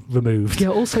that removed. yeah.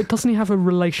 Also, doesn't he have a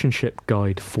relationship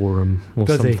guide forum or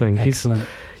Does he? something? Excellent.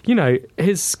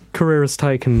 His career has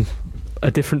taken a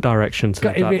different direction to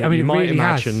It re- that I mean, you it might really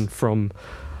has. imagine from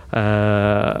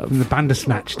From the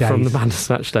Bandersnatch days. From the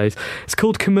Bandersnatch days. It's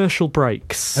called Commercial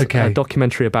Breaks. Okay. A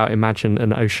documentary about Imagine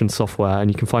and Ocean Software,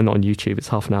 and you can find that on YouTube. It's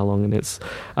half an hour long, and it's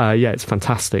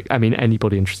fantastic. I mean,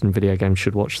 anybody interested in video games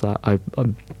should watch that. I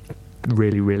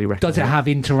really, really recommend. Does it have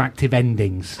interactive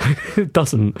endings? It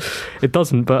doesn't.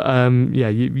 But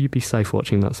you'd be safe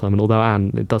watching that, Simon. Although,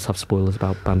 Anne, it does have spoilers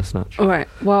about Bandersnatch. All right.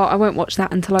 Well, I won't watch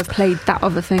that until I've played that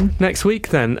other thing. Next week,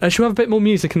 then, should we have a bit more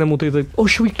music, and then we'll do the... Or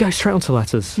should we go straight on to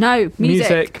letters? No,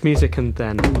 music. Music, and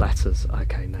then letters.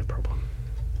 Okay, no problem.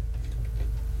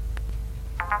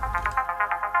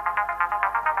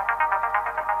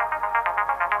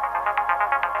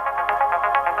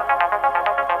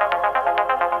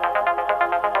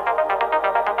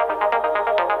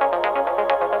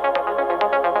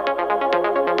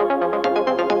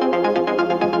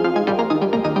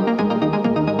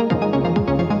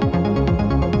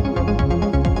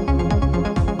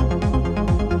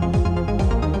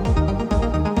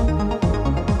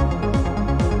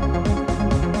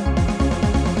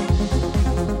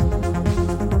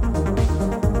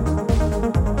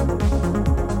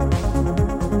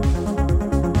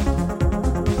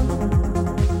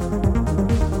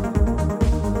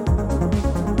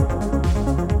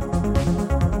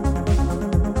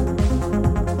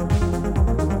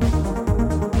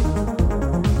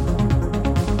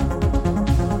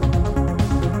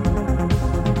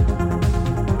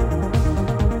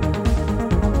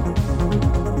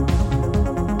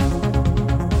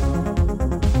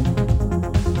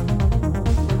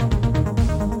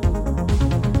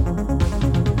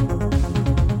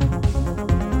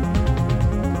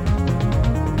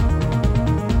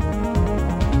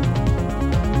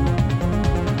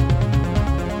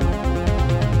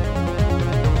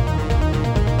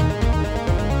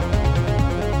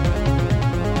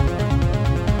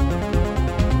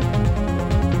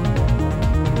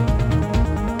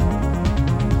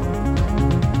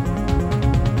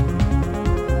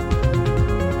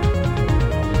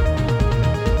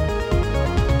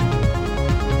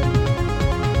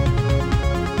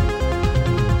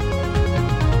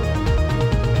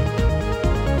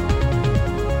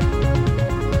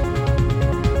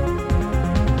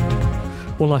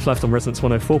 One Life Left on Resonance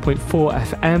 104.4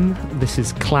 FM. This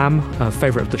is Clam,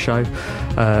 favourite of the show.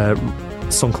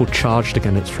 Song called Charged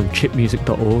again. It's from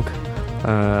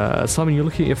chipmusic.org. Simon, you're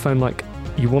looking at your phone like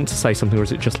you want to say something, or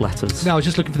is it just letters? No, I was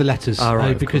just looking for the letters.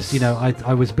 Right, because,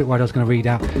 I was a bit worried I was going to read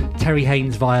out Terry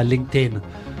Haynes via LinkedIn.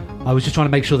 I was just trying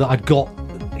to make sure that I'd got,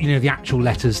 the actual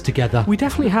letters together. We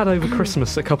definitely had over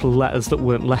Christmas a couple of letters that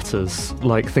weren't letters,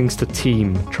 like things to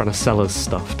Team trying to sell us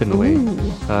stuff, didn't we?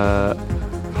 I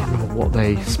don't remember what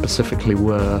they specifically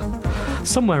were.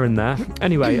 Somewhere in there.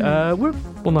 Anyway, we're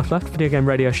One Life Left, video game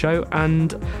radio show, and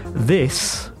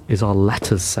this is our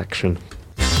letters section.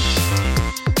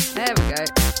 There we go.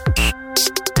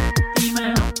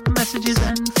 Email, messages,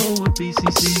 and forward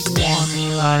BCC.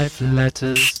 One Life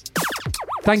Letters.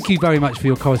 Thank you very much for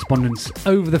your correspondence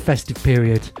over the festive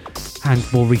period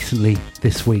and more recently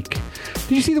this week.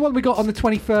 Did you see the one we got on the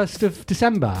 21st of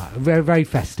December? Very, very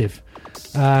festive.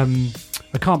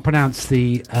 I can't pronounce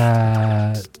the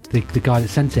guy that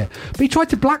sent it, but he tried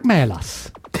to blackmail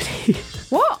us. Did he?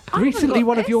 What? Recently,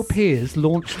 one of your peers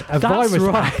launched a virus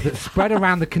hack that spread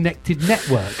around the connected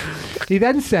network. He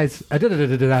then says,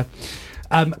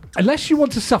 unless you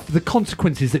want to suffer the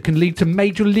consequences that can lead to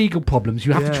major legal problems,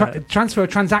 you have to transfer a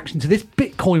transaction to this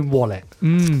Bitcoin wallet.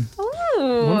 One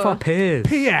of our peers.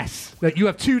 P.S. that you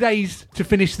have 2 days to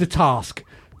finish the task.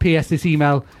 P.S. this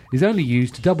email is only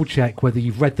used to double check whether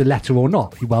you've read the letter or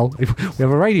not. Well, we have a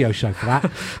radio show for that.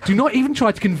 Do not even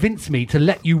try to convince me to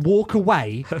let you walk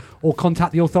away or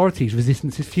contact the authorities.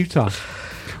 Resistance is futile.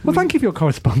 Well, thank you for your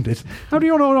correspondence. How do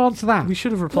you want to answer that? We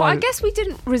should have replied. Well, I guess we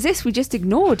didn't resist. We just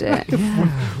ignored it.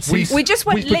 We just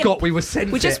went limp. We forgot we were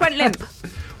sent. We just went limp.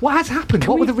 What has happened?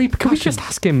 What were the repercussions? Can we just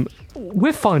ask him?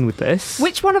 We're fine with this.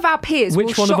 Which one of our peers?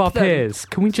 Which one of our peers?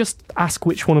 Can we just ask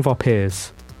which one of our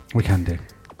peers? We can do.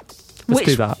 Let's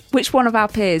do that. Which one of our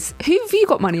peers? Who have you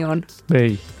got money on?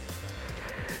 Me.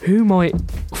 Who might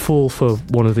fall for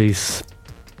one of these?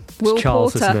 Will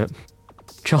Charles, Porter. isn't it?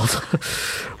 Charles.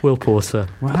 Will Porter.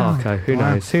 Wow. Parko. Who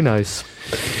knows? Who knows?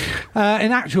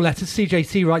 In actual letters,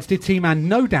 CJC writes, Dear Team, and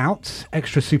no doubt,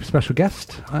 extra super special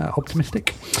guest,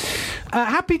 optimistic.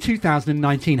 Happy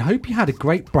 2019. Hope you had a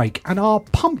great break and are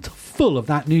pumped full of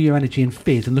that New Year energy and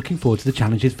fizz and looking forward to the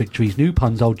challenges, victories, new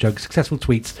puns, old jokes, successful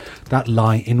tweets that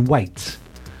lie in wait.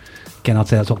 Again, I'd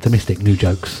say that's optimistic, new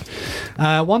jokes.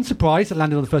 One surprise that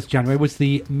landed on the 1st of January was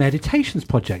the Meditations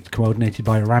Project, coordinated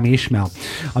by Rami Ismail.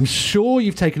 I'm sure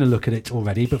you've taken a look at it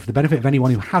already, but for the benefit of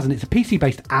anyone who hasn't, it's a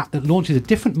PC-based app that launches a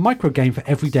different micro game for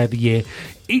every day of the year,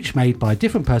 each made by a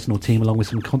different person or team, along with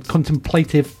some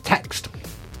contemplative text.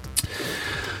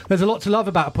 There's a lot to love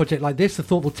about a project like this. The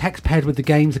thoughtful text paired with the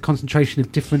games, a concentration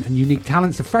of different and unique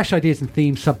talents, the fresh ideas and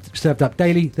themes served up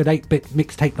daily, the 8-bit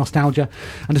mixtape nostalgia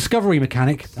and discovery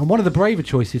mechanic. And one of the braver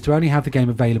choices to only have the game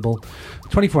available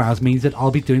 24 hours means that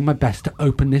I'll be doing my best to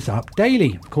open this up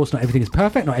daily. Of course, not everything is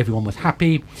perfect. Not everyone was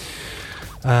happy.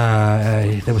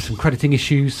 There were some crediting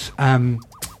issues.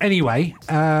 Anyway,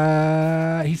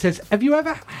 he says, have you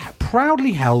ever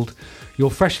proudly held your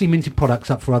freshly minted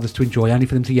products up for others to enjoy, only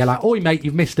for them to yell out, "Oi, mate,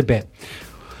 you've missed a bit"?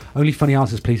 Only funny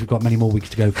answers, please. We've got many more weeks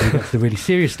to go before we get to the really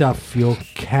serious stuff. Your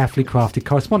carefully crafted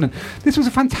correspondent. This was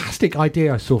a fantastic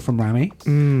idea I saw from Rami.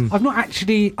 I've not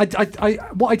actually...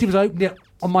 what I did was I opened it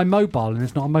on my mobile, and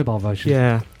it's not a mobile version.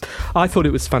 Yeah. I thought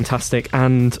it was fantastic,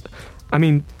 and... I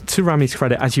mean, to Rami's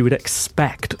credit, as you would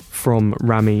expect from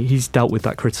Rami, he's dealt with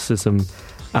that criticism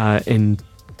in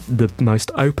the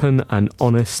most open and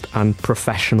honest and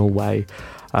professional way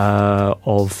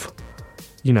of,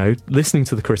 listening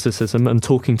to the criticism and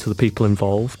talking to the people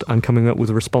involved and coming up with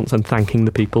a response and thanking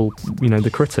the people, the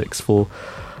critics for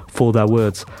their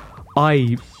words.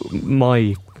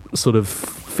 My sort of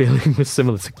feeling was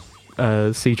similar to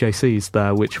CJC's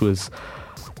there, which was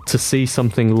to see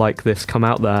something like this come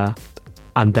out there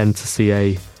and then to see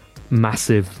a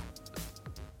massive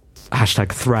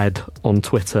 #thread on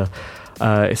Twitter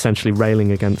essentially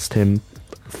railing against him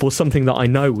for something that I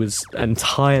know was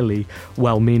entirely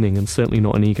well-meaning and certainly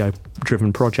not an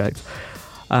ego-driven project,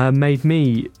 made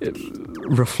me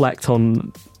reflect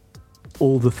on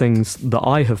all the things that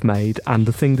I have made, and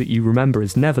the thing that you remember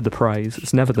is never the praise,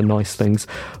 it's never the nice things,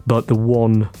 but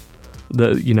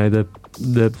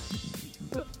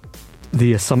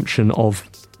the assumption of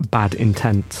bad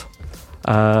intent.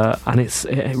 And it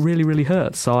really, really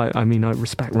hurts. So I mean, I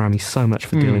respect Rami so much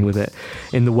for dealing with it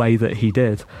in the way that he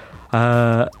did.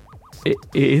 It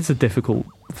is a difficult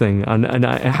thing, and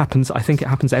it happens. I think it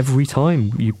happens every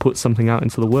time you put something out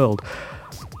into the world.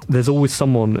 There's always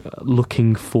someone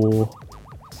looking for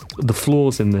the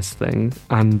flaws in this thing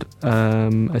and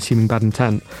assuming bad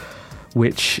intent,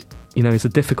 which you know, is a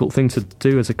difficult thing to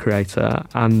do as a creator,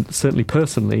 and certainly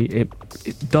personally it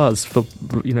does, for,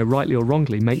 you know, rightly or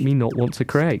wrongly, make me not want to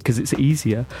create, because it's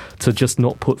easier to just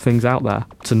not put things out there,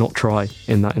 to not try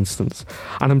in that instance.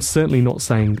 And I'm certainly not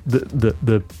saying that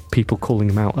the people calling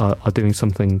them out are doing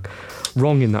something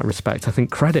wrong in that respect. I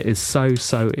think credit is so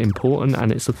important,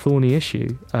 and it's a thorny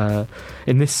issue.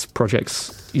 In this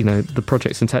project's, you know, the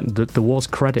project's intent, there was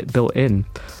credit built in,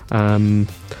 and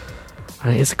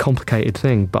it is a complicated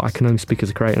thing, but I can only speak as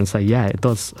a creator and say, yeah, it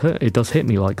does hit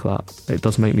me like that. It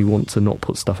does make me want to not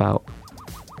put stuff out.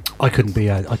 I couldn't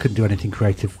do anything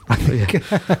creative, I think,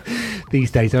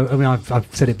 these days. I mean, I've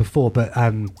said it before, but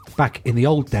back in the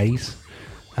old days,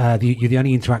 the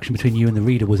only interaction between you and the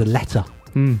reader was a letter.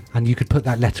 And you could put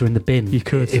that letter in the bin. You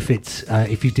could, if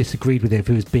you disagreed with it, if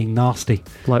it was being nasty,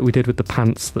 like we did with the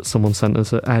pants that someone sent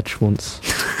us at Edge once.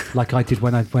 Like I did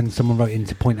when someone wrote in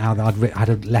to point out that I'd had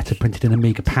a letter printed in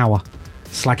Amiga Power,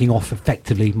 slagging off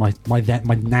effectively my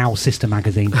now sister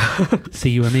magazine.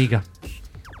 See you, Amiga.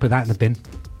 Put that in the bin.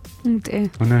 Oh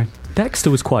dear. I know. Dexter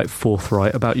was quite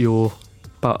forthright about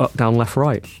up, down, left,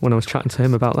 right when I was chatting to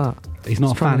him about that. He's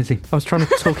not a fan, is he? I was trying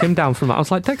to talk him down from that. I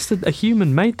was like, Dexter, a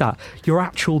human made that. Your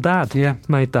actual dad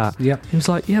made that. Yeah. He was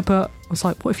like, yeah, but I was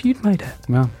like, what if you'd made it?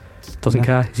 Well, doesn't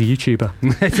care. He's a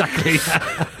YouTuber. Exactly.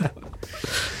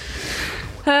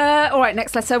 All right,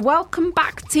 next letter. Welcome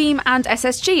back, team and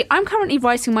SSG. I'm currently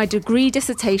writing my degree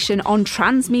dissertation on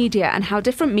transmedia and how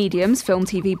different mediums, film,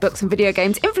 TV, books and video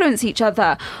games, influence each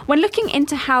other. When looking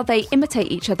into how they imitate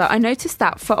each other, I noticed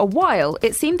that for a while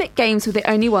it seemed that games were the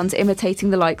only ones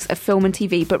imitating the likes of film and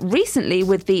TV, but recently,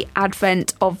 with the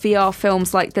advent of VR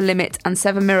films like The Limit and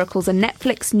Seven Miracles and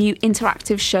Netflix new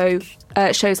interactive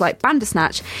shows like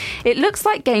Bandersnatch, it looks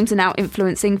like games are now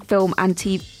influencing film and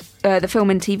the film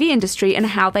and TV industry and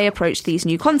how they approach these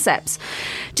new concepts.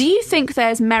 Do you think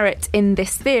there's merit in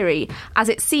this theory, as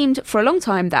it seemed for a long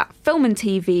time that film and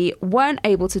TV weren't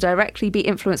able to directly be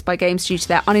influenced by games due to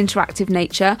their uninteractive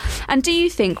nature? And do you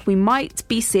think we might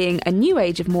be seeing a new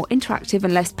age of more interactive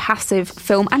and less passive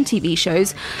film and TV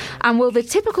shows? And will the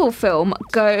typical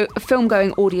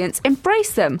film-going audience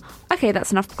embrace them? Okay,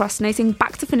 that's enough procrastinating.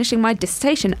 Back to finishing my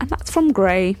dissertation, and that's from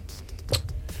Gray.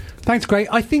 Thanks, Gray.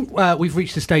 I think we've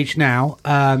reached a stage now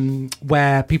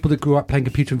where people that grew up playing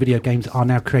computer and video games are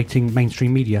now creating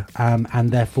mainstream media,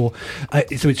 and therefore,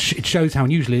 so it shows how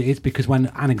unusual it is, because when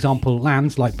an example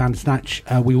lands, like Bandersnatch,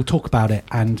 we will talk about it,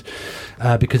 and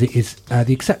because it is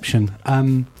the exception.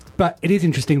 But it is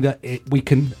interesting that we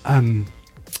can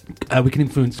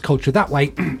influence culture that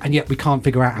way, and yet we can't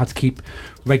figure out how to keep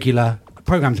regular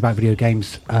programs about video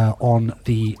games on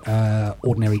the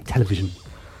ordinary television.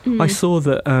 I saw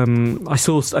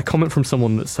a comment from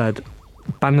someone that said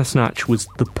Bandersnatch was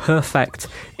the perfect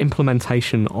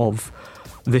implementation of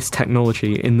this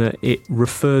technology, in that it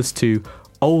refers to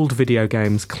old video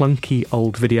games, clunky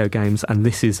old video games, and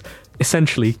this is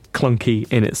essentially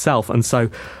clunky in itself. And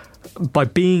so by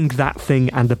being that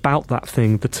thing and about that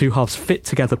thing, the two halves fit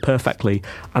together perfectly,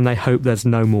 and they hope there's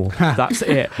no more. That's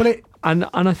it. And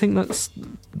I think that's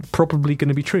probably going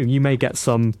to be true. You may get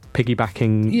some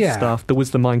piggybacking stuff. There was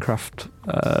the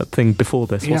Minecraft thing before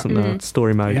this, wasn't there?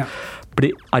 Story mode. Yeah. But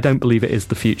I don't believe it is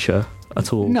the future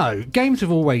at all. No, games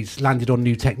have always landed on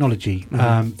new technology.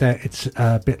 It's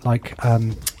a bit like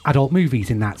adult movies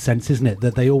in that sense, isn't it?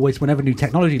 That they always, whenever new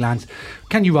technology lands,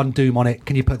 can you run Doom on it?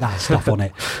 Can you put that stuff on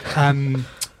it?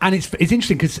 And it's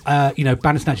interesting because,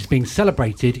 Bandersnatch is being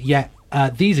celebrated, yet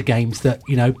these are games that,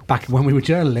 back when we were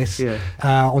journalists,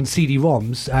 on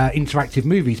CD-ROMs, interactive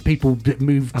movies, people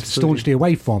moved staunchly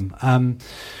away from.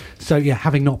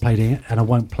 Having not played it, and I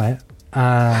won't play it,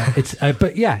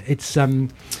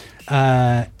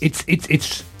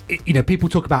 people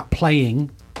talk about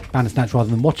playing Bandersnatch rather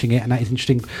than watching it, and that is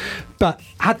interesting. But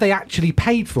had they actually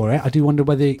paid for it, I do wonder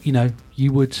whether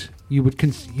you would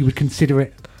consider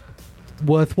it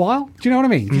worthwhile. Do you know what I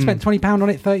mean? You spent £20 on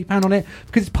it, £30 on it,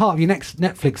 because it's part of your next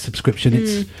Netflix subscription.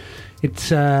 It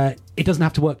doesn't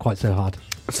have to work quite so hard.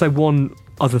 So one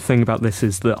other thing about this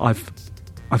is that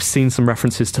I've seen some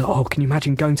references to, can you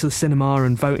imagine going to the cinema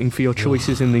and voting for your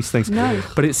choices in these things? No.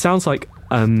 But it sounds like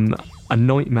a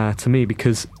nightmare to me,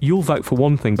 because you'll vote for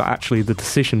one thing, but actually the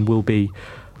decision will be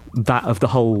that of the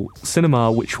whole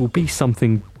cinema, which will be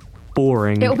something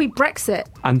boring. It'll be Brexit.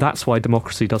 And that's why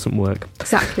democracy doesn't work.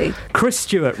 Exactly. Chris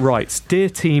Stewart writes, Dear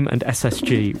team and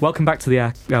SSG, welcome back to the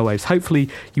airwaves. Hopefully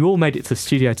you all made it to the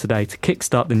studio today to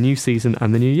kickstart the new season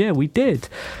and the new year. We did.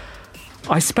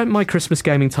 I spent my Christmas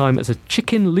gaming time as a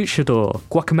chicken luchador.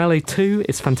 Guacamelee 2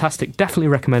 is fantastic. Definitely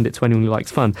recommend it to anyone who likes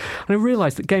fun. And I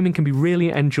realised that gaming can be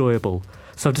really enjoyable.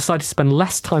 So I've decided to spend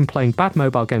less time playing bad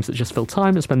mobile games that just fill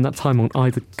time and spend that time on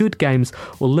either good games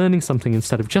or learning something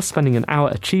instead of just spending an hour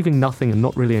achieving nothing and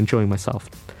not really enjoying myself.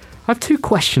 I have 2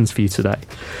 questions for you today.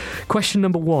 Question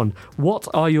number 1, what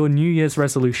are your New Year's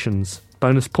resolutions?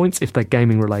 Bonus points if they're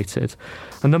gaming related.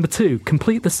 And number 2,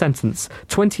 complete the sentence,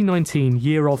 2019,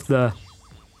 year of the...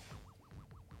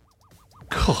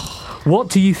 What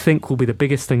do you think will be the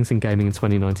biggest things in gaming in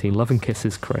 2019? Love and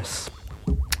kisses, Chris.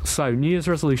 So, New Year's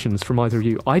resolutions from either of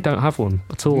you. I don't have one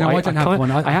at all. No, I don't have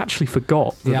one. I actually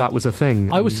forgot that was a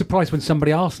thing. I was surprised when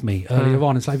somebody asked me earlier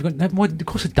on. It's like, no, of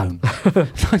course I don't.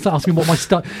 It's like asking what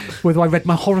whether I read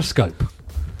my horoscope.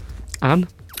 Anne?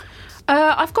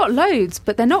 I've got loads,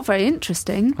 but they're not very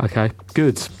interesting. Okay,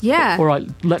 good. Yeah. All right,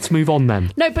 let's move on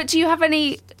then. No, but do you have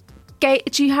any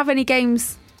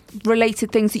games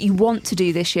related things that you want to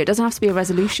do this year? It doesn't have to be a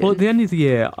resolution. Well, at the end of the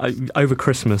year, over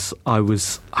Christmas, I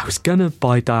was gonna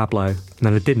buy Diablo, and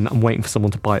then I didn't. I'm waiting for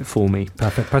someone to buy it for me.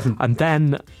 Perfect present. And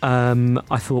then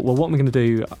I thought, well, what am I going to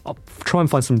do? I'll try and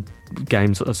find some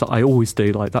games, as I always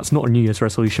do. Like, that's not a New Year's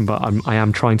resolution, but I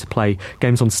am trying to play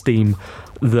games on Steam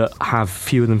that have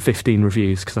fewer than 15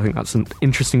 reviews, because I think that's an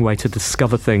interesting way to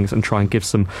discover things and try and give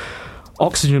some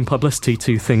oxygen publicity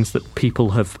to things that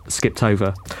people have skipped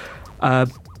over.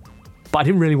 But I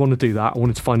didn't really want to do that. I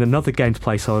wanted to find another game to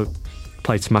play, so I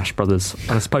played Smash Brothers.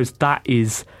 And I suppose that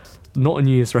is not a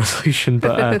New Year's resolution,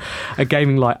 but a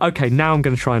gaming like, okay, now I'm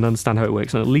going to try and understand how it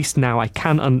works. And at least now I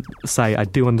can say I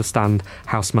do understand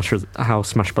how Smash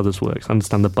Brothers works. I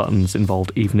understand the buttons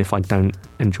involved, even if I don't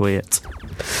enjoy it.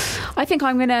 I think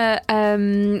I'm going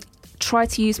to try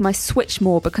to use my Switch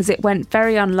more, because it went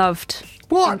very unloved.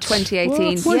 What? In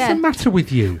 2018. What's the matter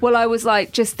with you? Well, I was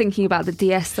like just thinking about the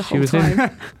DS the whole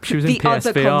time. She was in the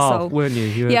other PSVR, console. weren't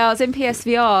you? Yeah, I was in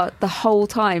PSVR the whole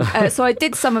time. So I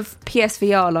did some of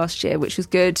PSVR last year, which was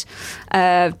good.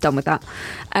 Done with that.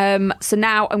 So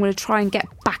now I'm going to try and get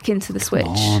back into the Switch.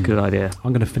 Good idea.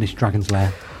 I'm going to finish Dragon's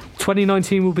Lair.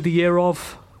 2019 will be the year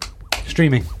of...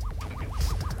 Streaming.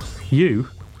 You?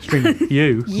 Streaming.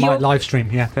 You? My live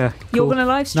stream, yeah. You're going to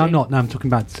live stream? No, I'm not. No, I'm talking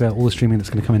about all the streaming that's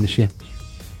going to come in this year.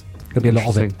 There'll be a lot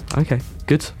of it. Okay,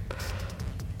 good.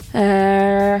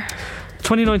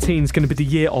 2019 is going to be the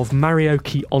year of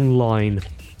Marioki Online.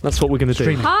 That's what we're going to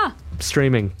do.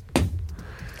 Streaming.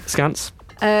 Scants?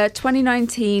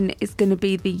 2019 is going to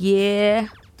be the year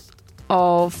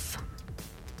of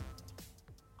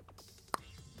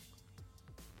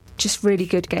just really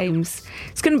good games.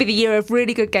 It's going to be the year of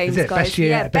really good games, is it? guys. Best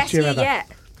year, best year ever. yet.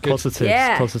 Good.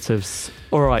 Positives.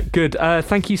 All right, good.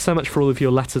 Thank you so much for all of your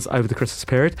letters over the Christmas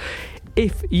period.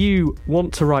 If you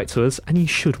want to write to us, and you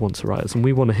should want to write us, and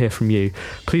we want to hear from you,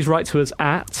 please write to us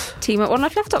at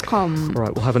team@onelifeleft.com. All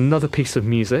right, we'll have another piece of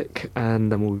music,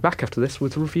 and then we'll be back after this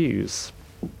with reviews.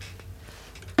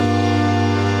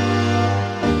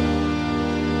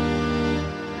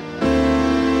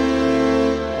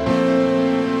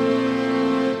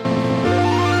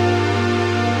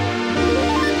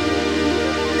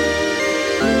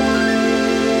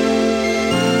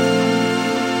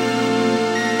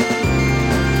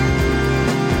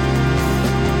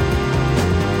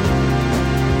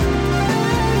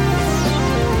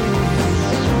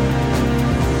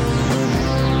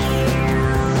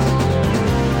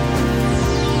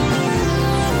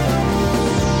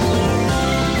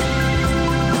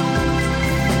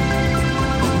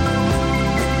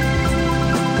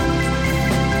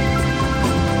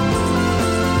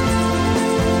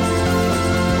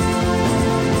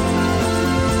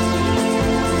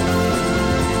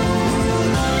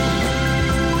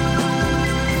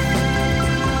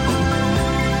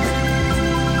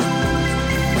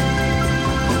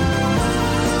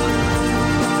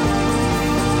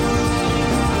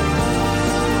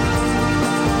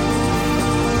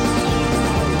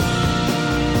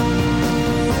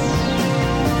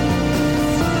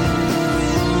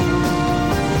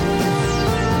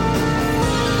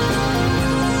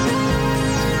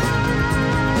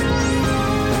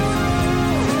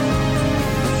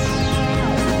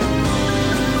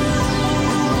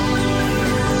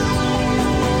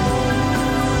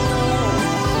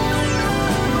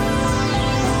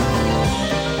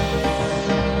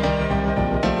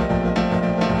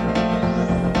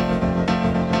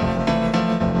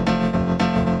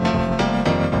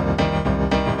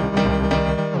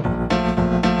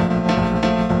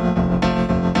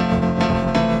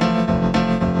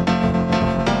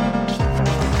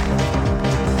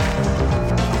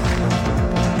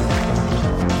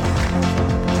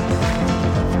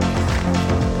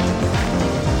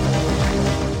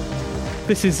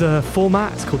 This is a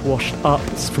format. It's called Washed Up.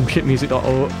 It's from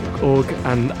shipmusic.org,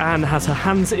 and Anne has her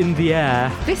hands in the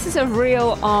air. This is a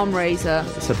real arm raiser.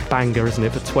 It's a banger, isn't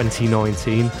it, for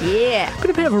 2019? Yeah.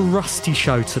 Been a bit of a rusty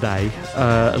show today,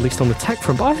 at least on the tech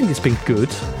front, but I think it's been good.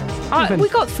 We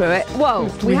got through it. Well,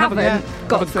 we haven't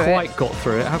got through it. Quite got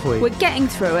through it, have we? We're getting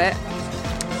through it.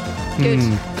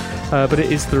 Good. But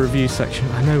it is the review section.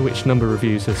 I know which number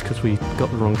reviews is because we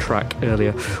got the wrong track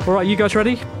earlier. All right, you guys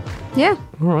ready? Yeah.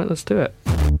 All right, let's do it.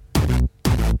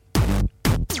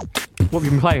 What have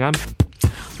you been playing, Anne?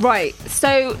 Right,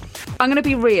 so I'm going to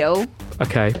be real.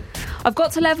 Okay. I've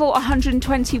got to level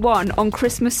 121 on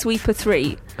Christmas Sweeper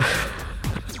 3. Do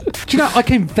you know, I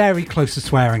came very close to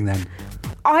swearing then.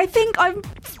 I think I've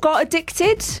got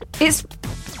addicted. It's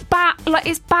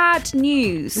bad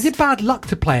news. Is it bad luck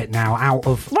to play it now out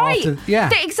of... Right. Yeah.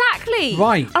 Exactly.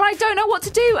 Right. And I don't know what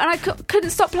to do. And I couldn't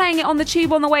stop playing it on the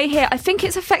tube on the way here. I think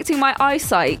it's affecting my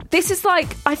eyesight. This is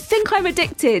like, I think I'm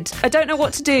addicted. I don't know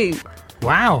what to do.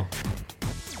 Wow.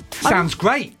 Sounds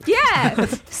great. Yeah.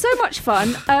 So much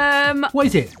fun. What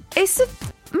is it? It's a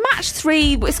match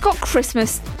 3. It's got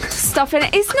Christmas stuff in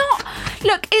it. It's not...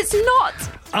 Look, it's not...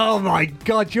 Oh my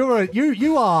God,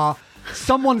 you are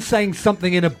someone saying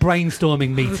something in a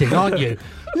brainstorming meeting, aren't you?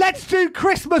 Let's do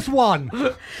Christmas one.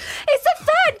 It's a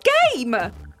third game.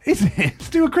 Isn't it? Let's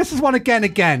do a Christmas one again.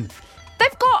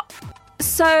 They've got...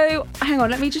 So, hang on,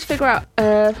 let me just figure out...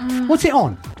 What's it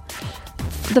on?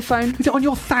 The phone. Is it on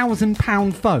your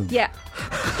 £1,000 phone? Yeah.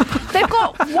 They've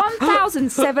got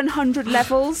 1,700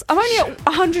 levels. I'm only at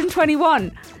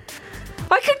 121.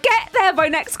 I could get there by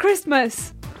next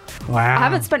Christmas. Wow. I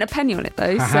haven't spent a penny on it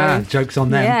though. So joke's on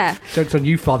them. Yeah. Joke's on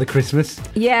you, Father Christmas.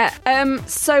 Yeah.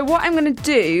 So what I'm going to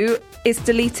do is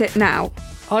delete it now.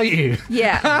 Are you?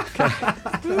 Yeah.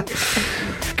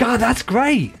 God, that's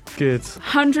great. Good.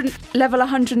 Level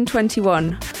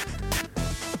 121.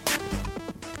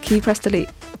 Can you press delete?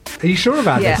 Are you sure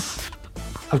about this?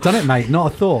 I've done it, mate.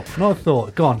 Not a thought.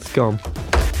 Go on. It's gone.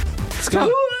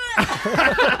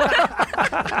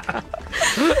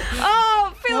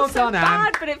 Oh, it feels Well so done, bad,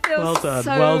 Anne. but it feels Well done,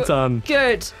 so well done.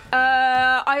 good.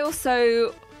 I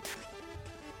also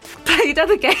played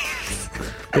other games.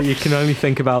 But you can only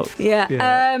think about... Yeah.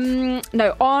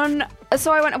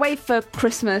 So I went away for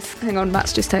Christmas. Hang on,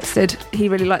 Matt's just texted. He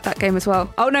really liked that game as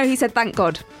well. Oh no, he said thank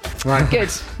God. Right. Good.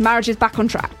 Marriage is back on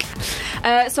track.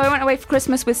 So I went away for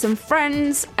Christmas with some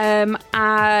friends.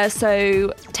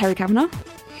 So Terry Kavanagh,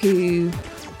 who...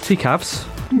 T-Cavs.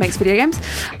 Makes video games.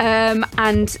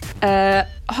 And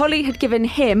Holly had given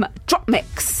him Drop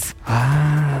Mix,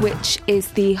 which is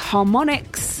the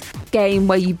harmonics game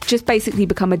where you just basically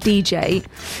become a DJ.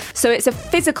 So it's a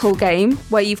physical game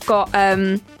where you've got...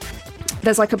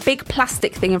 there's like a big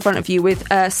plastic thing in front of you with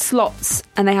slots,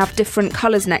 and they have different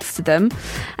colours next to them.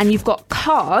 And you've got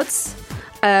cards,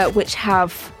 which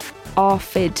have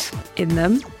ARFID in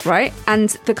them, right? And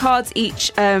the cards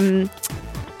each...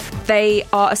 they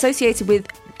are associated with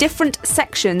different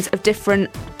sections of different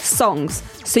songs.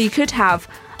 So you could have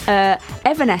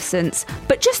Evanescence,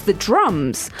 but just the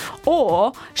drums,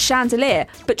 or Chandelier,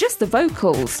 but just the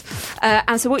vocals.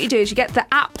 And so what you do is you get the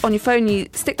app on your phone, you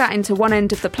stick that into one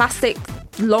end of the plastic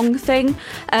long thing,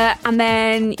 and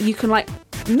then you can like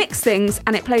mix things,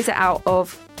 and it plays it out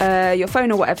of your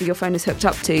phone or whatever your phone is hooked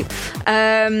up to.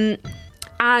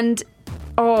 And it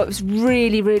was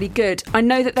really, really good. I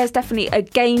know that there's definitely a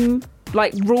game,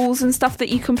 like rules and stuff that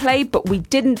you can play, but we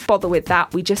didn't bother with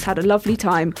that. We just had a lovely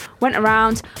time. Went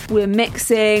around, we were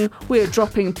mixing, we were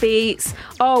dropping beats.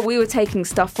 We were taking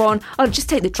stuff on. Just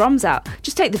take the drums out.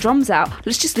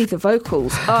 Let's just leave the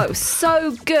vocals. It was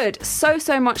so good. So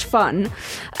much fun.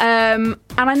 And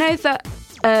I know that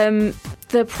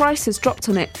the price has dropped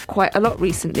on it quite a lot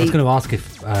recently. I was going to ask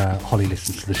if Holly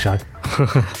listens to the show.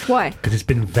 Why? Because it's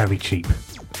been very cheap.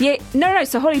 Yeah, no.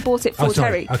 So Holly bought it for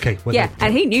sorry. Terry. Okay. Well, yeah,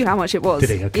 and he knew how much it was.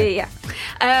 Did he? Okay. Yeah.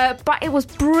 But it was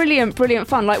brilliant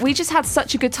fun. Like, we just had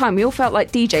such a good time. We all felt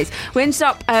like DJs. We ended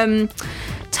up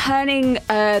turning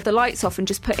the lights off and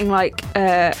just putting like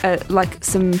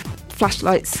some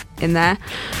flashlights in there.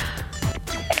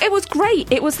 It was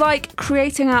great. It was like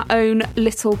creating our own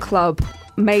little club.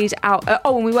 Made out...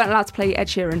 and we weren't allowed to play Ed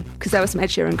Sheeran because there were some Ed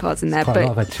Sheeran cards in there. Quite but a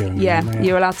lot of Ed Sheeran. Yeah,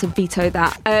 you're allowed to veto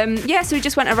that. So we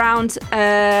just went around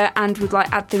and would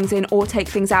like add things in or take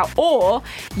things out. Or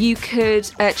you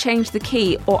could change the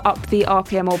key or up the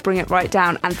RPM or bring it right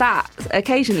down. And that,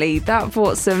 occasionally, that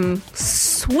brought some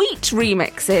sweet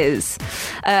remixes.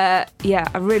 I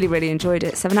really, really enjoyed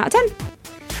it. 7 out of 10.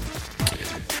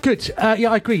 Good. I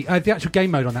agree. The actual game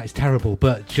mode on that is terrible,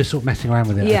 but just sort of messing around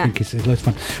with it, I think is loads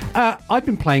of fun. I've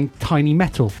been playing Tiny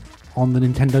Metal. on the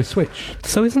Nintendo Switch.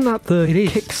 So isn't that the It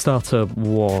is. Kickstarter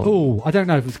one? Oh, I don't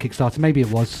know if it was Kickstarter. Maybe it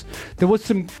was. There was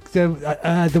some. There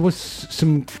was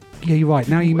some. Yeah, you're right.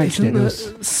 Now you mentioned it. Isn't There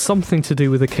there was, something to do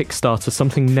with a Kickstarter?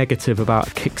 Something negative about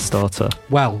Kickstarter?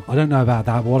 well, I don't know about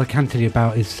that. But what I can tell you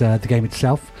about is the game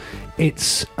itself.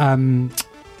 It's an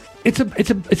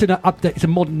update. It's a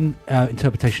modern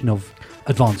interpretation of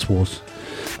Advance Wars.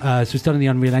 So it's done in the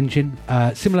Unreal Engine.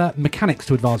 Similar mechanics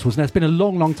to Advance Wars. Now, it's been a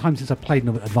long, long time since I played an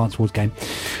Advance Wars game.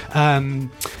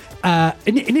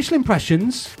 Initial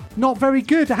impressions, not very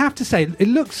good, I have to say. It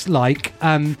looks like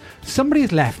somebody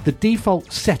has left the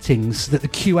default settings that the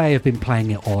QA have been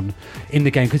playing it on in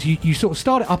the game, because you sort of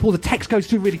start it up, all the text goes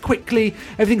through really quickly,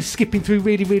 everything's skipping through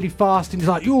really, really fast, and it's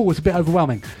like, it's a bit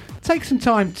overwhelming. Take some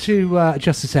time to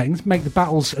adjust the settings, make the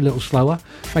battles a little slower,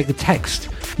 make the text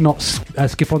not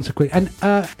skip on so quick. And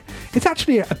it's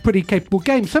actually a pretty capable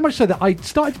game, so much so that I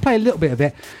started to play a little bit of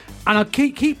it, and I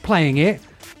keep playing it,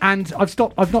 and I've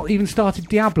not even started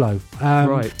Diablo.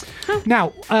 Right.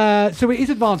 Now, so it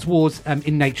is Advance Wars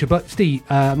in nature, but Steve,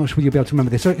 I'm not sure you'll be able to remember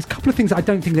this. So it's a couple of things that I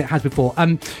don't think that it has before.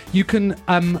 You can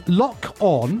lock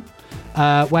on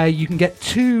where you can get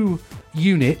 2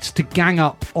 units to gang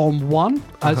up on one,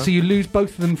 so you lose both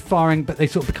of them firing, but they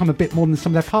sort of become a bit more than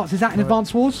some of their parts. Is that in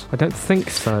Advance Wars? I don't think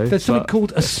so. There's something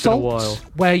called Assault,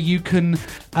 where you can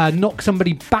knock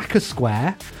somebody back a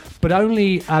square, but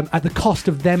only at the cost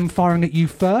of them firing at you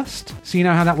first. So you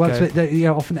know how that works. Okay.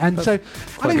 Often, and so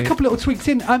I think a couple little tweaks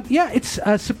in. It's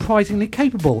surprisingly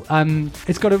capable.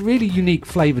 It's got a really unique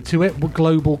flavour to it.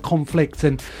 Global conflict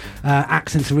and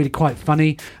accents are really quite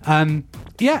funny. And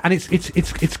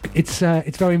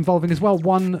it's very involving as well.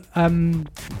 One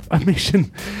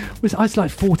mission I was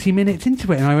like 40 minutes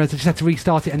into it, and I realised I just had to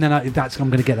restart it, and then I'm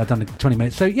going to get that done in 20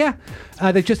 minutes. So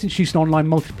they've just introduced an online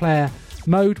multiplayer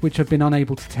mode, which I've been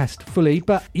unable to test fully,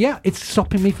 but it's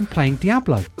stopping me from playing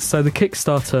Diablo. So the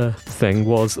Kickstarter thing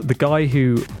was, the guy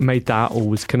who made that or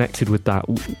was connected with that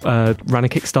ran a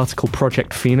Kickstarter called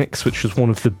Project Phoenix, which was one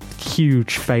of the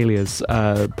huge failures.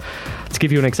 To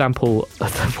give you an example,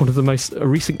 one of the most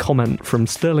recent comment from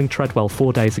Sterling Treadwell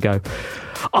 4 days ago.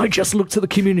 I just looked at the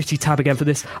community tab again for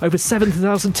this. Over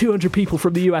 7,200 people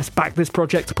from the US backed this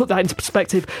project. To put that into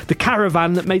perspective, the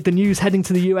caravan that made the news heading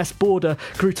to the US border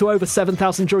grew to over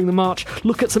 7,000 during the march.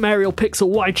 Look at some aerial pics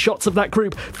or wide shots of that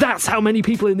group. That's how many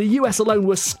people in the US alone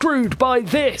were screwed by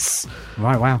this.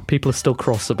 Right, wow. People are still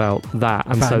cross about that,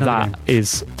 and so that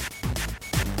is...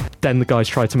 Then the guys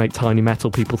tried to make Tiny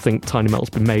Metal. People think Tiny Metal's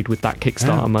been made with that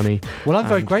Kickstarter money. Well, I'm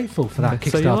very grateful for that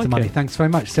Kickstarter money. Thanks very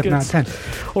much. 7 out of 10.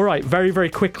 All right, very, very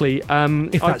quickly.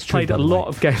 I've played a lot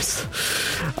of games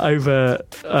over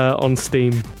on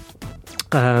Steam.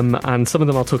 And some of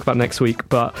them I'll talk about next week,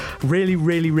 but really,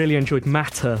 really, really enjoyed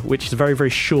Matter, which is a very,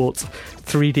 very short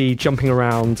 3D jumping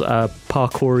around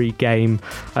parkour-y game.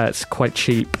 It's quite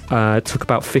cheap. It took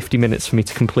about 50 minutes for me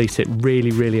to complete it.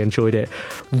 Really, really enjoyed it.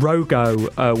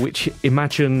 Rogo, which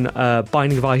imagine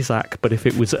Binding of Isaac, but if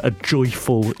it was a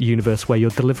joyful universe where you're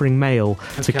delivering mail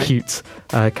to cute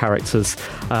characters.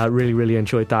 Really, really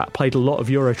enjoyed that. Played a lot of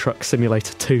Euro Truck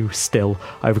Simulator 2 still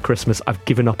over Christmas. I've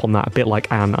given up on that a bit like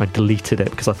Anne. I deleted it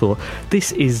because I thought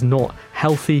this is not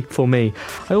healthy for me.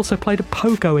 I also played a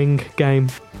pogoing game,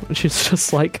 which is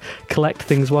just like collect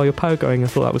things while you're pogoing. I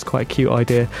thought that was quite a cute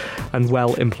idea and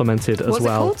well implemented as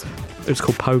well. What's it called? It was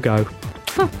called Pogo.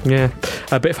 Huh. Yeah,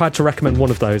 but if I had to recommend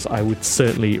one of those, I would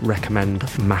certainly recommend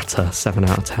Matter. 7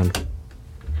 out of 10.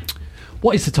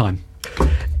 What is the time?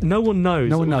 No one knows.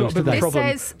 No one knows. It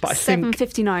says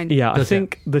 7:59. Yeah, I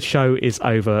think the show is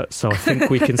over, so I think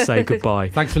we can say goodbye.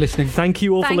 Thanks for listening. Thank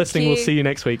you all for listening. We'll see you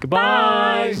next week.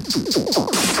 Goodbye. Bye.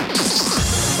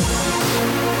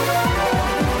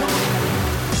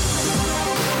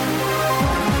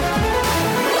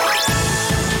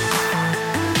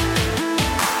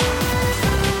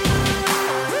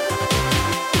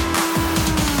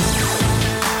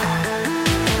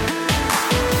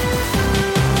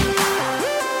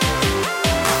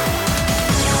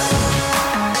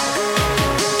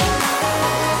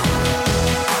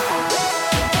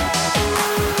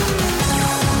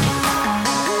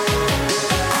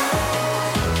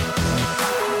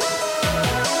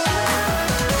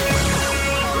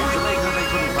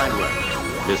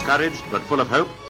 Discouraged but full of hope,